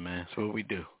sports is, man. That's what we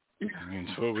do. I mean,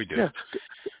 that's what we do.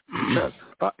 Yeah.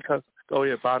 Because,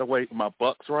 by the way, my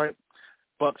Bucks, right?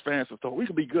 Bucks fans are so we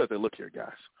can be good. They look here,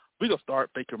 guys. We're going to start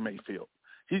Baker Mayfield.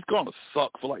 He's going to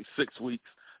suck for like 6 weeks.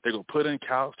 They're going to put in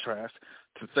Kyle Trask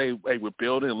to say, hey, we're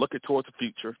building and looking towards the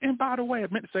future. And by the way, I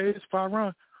meant to say this before I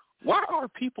run. Why are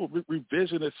people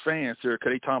revisionist fans here?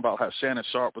 Because they talking about how Shannon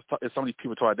Sharp was and some of these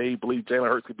people thought they believe Jalen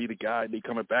Hurts could be the guy and they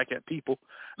coming back at people.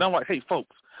 And I'm like, hey,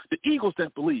 folks, the Eagles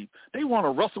didn't believe. They want a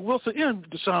Russell Wilson and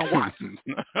Deshaun Watson.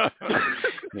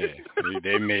 Yeah,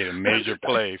 they made a major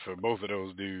play for both of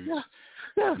those dudes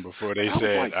before they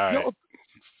said, all right,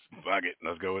 fuck it,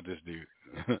 let's go with this dude.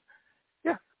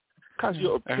 Because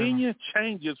your opinion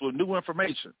changes with new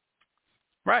information.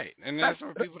 Right, and that's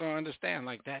what people don't understand.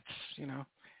 Like, that's,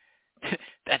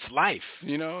 that's life,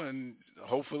 and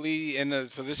hopefully in a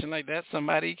position like that,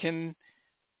 somebody can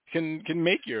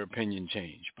make your opinion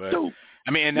change. But, I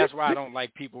mean, and that's why I don't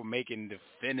like people making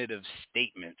definitive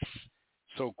statements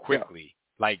so quickly,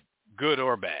 like good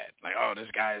or bad. Like, oh, this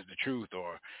guy is the truth,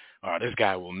 or oh, this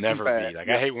guy will never be. Like,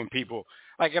 I hate when people,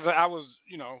 like, if I was,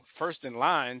 first in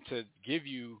line to give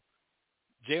you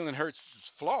Jalen Hurts'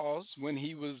 flaws when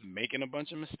he was making a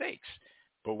bunch of mistakes.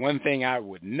 But one thing I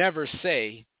would never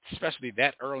say, especially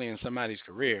that early in somebody's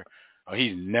career, oh,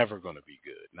 he's never going to be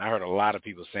good. And I heard a lot of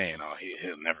people saying, oh,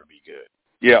 he'll never be good.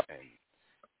 Yeah.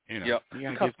 And, you got to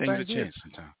give things a chance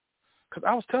sometimes. Because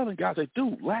I was telling guys,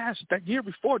 that year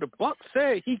before, the Bucs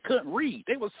said he couldn't read.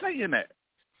 They were saying that.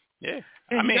 Yeah.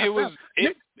 I mean,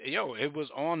 it was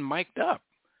on mic'd up.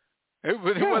 It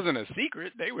wasn't a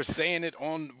secret. They were saying it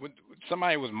on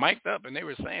somebody was mic'd up, and they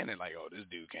were saying it like, "Oh, this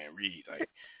dude can't read."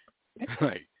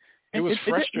 Like it was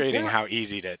frustrating how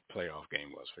easy that playoff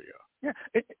game was for y'all. Yeah,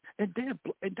 and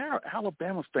there are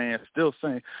Alabama fans still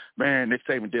saying, "Man, Nick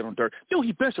Saban did him dirt."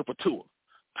 He benched him for Tua.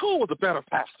 Tua was a better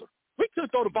passer. We couldn't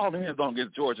throw the ball in the end zone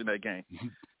against Georgia in that game.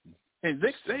 And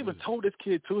Nick Saban told this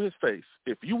kid to his face,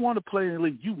 "If you want to play in the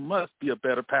league, you must be a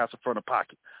better passer from the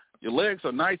pocket. Your legs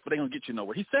are nice, but they don't get you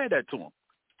nowhere." He said that to him.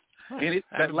 Right.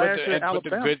 And last year in Alabama,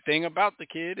 but the good thing about the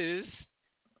kid is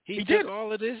he took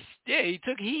all of this. Yeah, he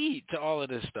took heed to all of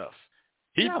this stuff.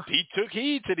 He took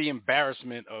heed to the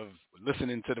embarrassment of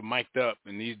listening to the mic'd up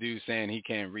and these dudes saying he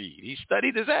can't read. He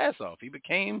studied his ass off. He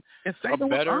became a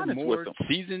better, more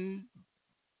seasoned,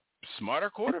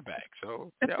 smarter quarterback.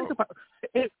 So, think about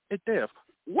it, Dev,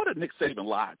 what did Nick Saban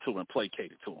lie to and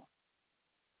placated to him?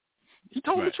 He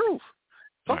told the truth.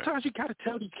 Sometimes you got to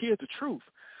tell these kids the truth.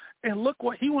 And look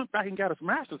what he went back and got his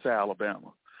master's at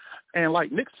Alabama. And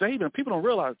like Nick Saban, people don't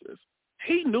realize this.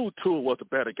 He knew Tua was a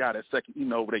better guy that second,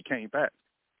 when they came back.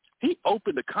 He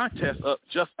opened the contest up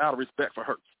just out of respect for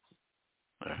Hurts.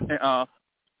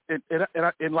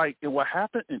 and what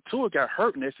happened? And Tua got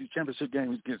hurt in the SEC championship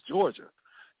game against Georgia.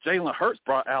 Jalen Hurts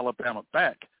brought Alabama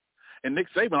back, and Nick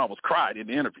Saban almost cried in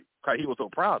the interview. He was so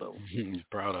proud of him. He's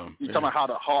proud of him. He's talking about how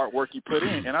the hard work he put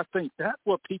in, and I think that's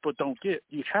what people don't get.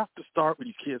 You have to start with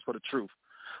these kids for the truth.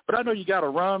 But I know you got to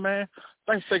run, man.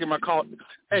 Thanks for taking my call.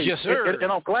 Hey, yes, sir.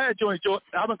 And I'm glad you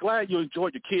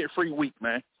enjoyed your kid-free week,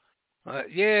 man.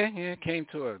 Yeah, it came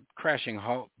to a crashing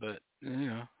halt, but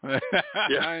yeah.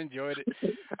 I enjoyed it.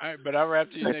 All right, but I'll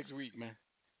wrap to you next week, man.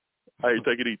 All right,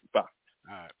 take it easy. Bye.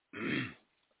 All right.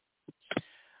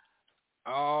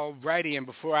 All righty, and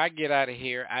before I get out of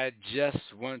here, I just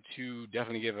want to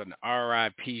definitely give an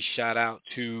R.I.P. shout-out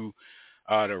to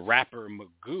the rapper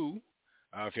Magoo.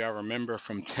 If y'all remember,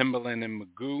 from Timbaland and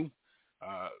Magoo,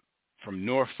 from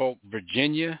Norfolk,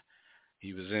 Virginia.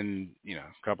 He was in, a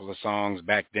couple of songs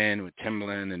back then with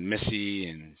Timbaland and Missy,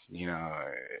 and,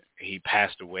 he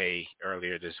passed away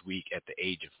earlier this week at the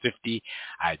age of 50.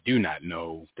 I do not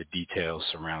know the details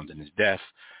surrounding his death,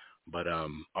 but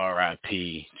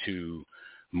R.I.P. to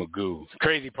Magoo. The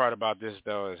crazy part about this,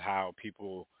 though, is how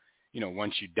people,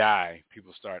 once you die,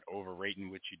 people start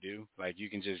overrating what you do. Like, you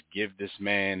can just give this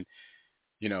man,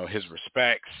 his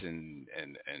respects and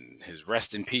his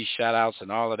rest in peace shout outs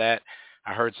and all of that.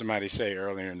 I heard somebody say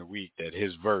earlier in the week that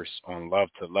his verse on Love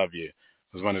to Love You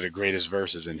was one of the greatest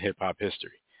verses in hip hop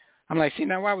history. I'm like, see,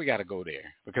 now why we got to go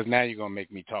there? Because now you're going to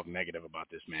make me talk negative about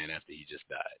this man after he just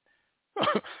died.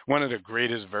 One of the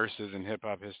greatest verses in hip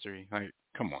hop history. Like,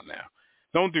 come on now.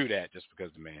 Don't do that just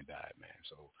because the man died, man.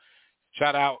 So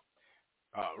shout out,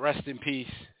 rest in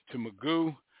peace to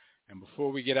Magoo. And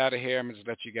before we get out of here, I'm going to just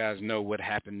let you guys know what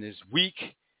happened this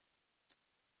week.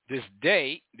 This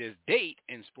date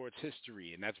in sports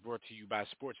history, and that's brought to you by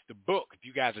Sports the Book. If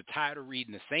you guys are tired of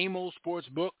reading the same old sports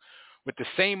book with the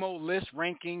same old list,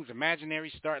 rankings, imaginary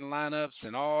starting lineups,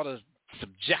 and all the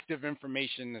subjective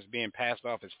information that's being passed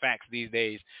off as facts these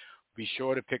days, be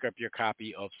sure to pick up your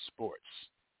copy of Sports.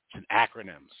 It's an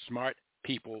acronym. Smart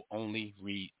people only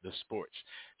read the sports.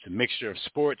 It's a mixture of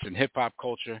sports and hip-hop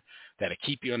culture that'll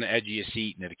keep you on the edge of your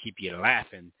seat and that'll keep you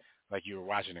laughing like you were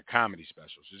watching a comedy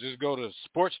special. So just go to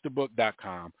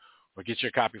sportsthebook.com or get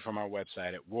your copy from our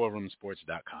website at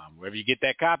warroomsports.com. Wherever you get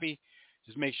that copy,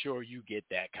 just make sure you get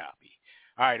that copy.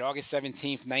 All right, August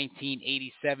 17th,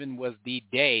 1987 was the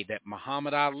day that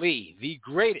Muhammad Ali, the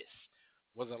greatest,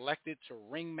 was elected to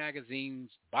Ring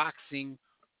Magazine's Boxing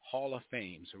Hall of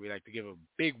Fame. So we like to give a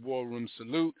big War Room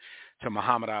salute to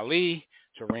Muhammad Ali,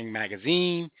 to Ring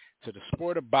Magazine, to the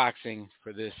sport of boxing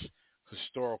for this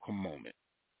historical moment.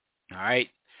 All right,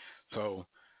 so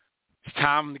it's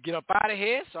time to get up out of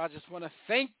here. So I just want to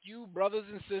thank you, brothers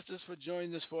and sisters, for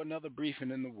joining us for another briefing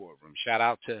in the War Room. Shout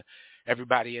out to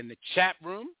everybody in the chat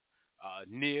room,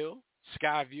 Neil,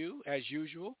 Skyview, as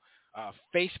usual,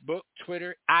 Facebook,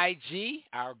 Twitter, IG,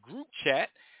 our group chat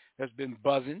has been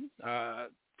buzzing.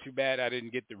 Too bad I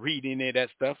didn't get to read any of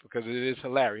that stuff because it is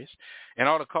hilarious. And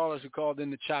all the callers who called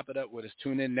in to chop it up with us,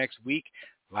 tune in next week,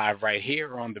 live right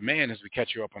here or on demand as we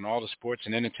catch you up on all the sports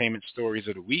and entertainment stories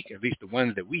of the week, at least the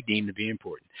ones that we deem to be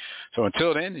important. So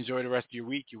until then, enjoy the rest of your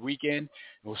week, your weekend.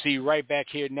 We'll see you right back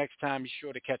here next time. Be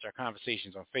sure to catch our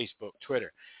conversations on Facebook,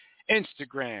 Twitter,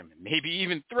 Instagram, and maybe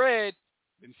even Thread.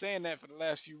 Been saying that for the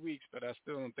last few weeks, but I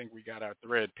still don't think we got our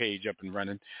Thread page up and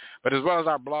running. But as well as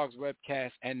our blogs,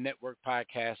 webcasts, and network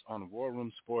podcasts on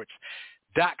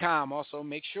warroomsports.com. Also,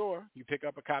 make sure you pick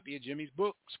up a copy of Jimmy's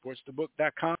book,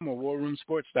 sportsthebook.com or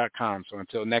warroomsports.com. So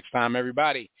until next time,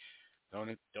 everybody,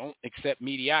 don't accept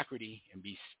mediocrity and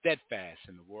be steadfast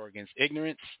in the war against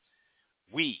ignorance.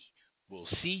 We will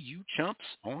see you chumps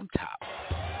on top.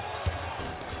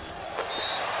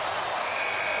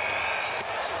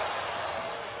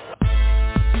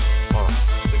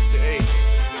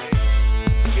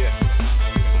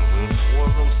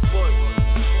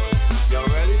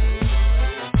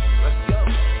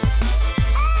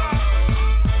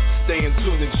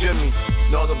 Jimmy,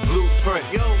 know the blueprint.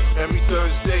 Every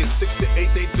Thursday, 6 to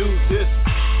 8, they do this.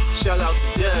 Shout out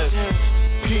to Dev,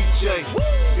 PJ,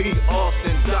 B.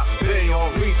 Austin, Bay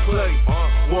on replay.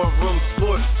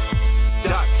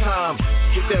 warroomsports.com.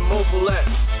 Get that mobile app.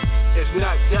 If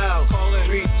not, dial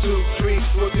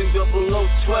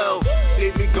 323-140012.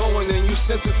 They be going and you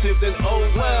sensitive, then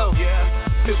oh well.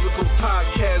 Physical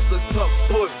podcast, let's talk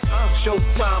sports.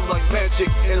 Showtime like magic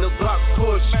in the block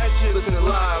push. Listen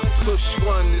live, push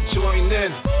one to join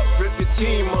in. Rip your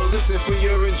team or listen for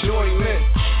your enjoyment.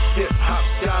 Hip-hop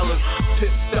scholars,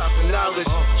 pit stop and knowledge.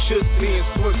 Should be in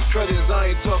sports credits,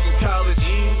 I ain't talking college.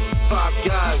 5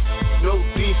 guys, no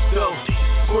beef though.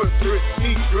 Corporate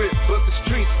secret, but the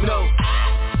streets know.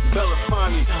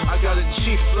 Belafonte, I got got a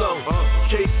G flow.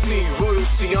 KC,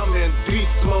 royalty, I'm in beast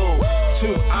mode.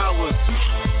 2 hours,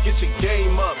 get your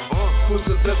game up. Who's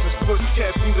the best in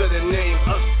sportscast? You better name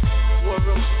us. War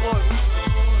Room Sports.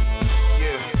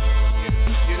 Yeah,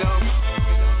 you know,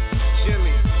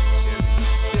 Jimmy,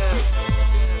 Dez,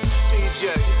 PJ,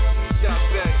 Shot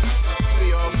Bay, the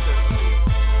Austin.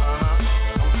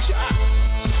 I'm shot.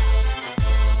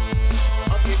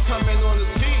 Up and coming on the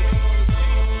beat.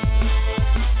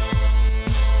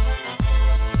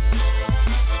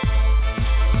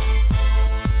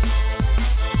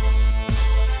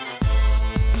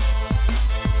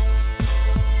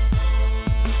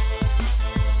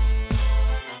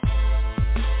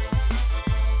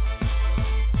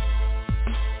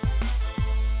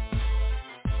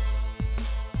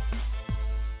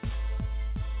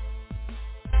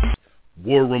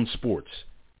 War Room Sports,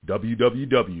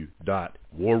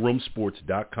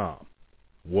 www.warroomsports.com.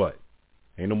 What?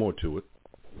 Ain't no more to it.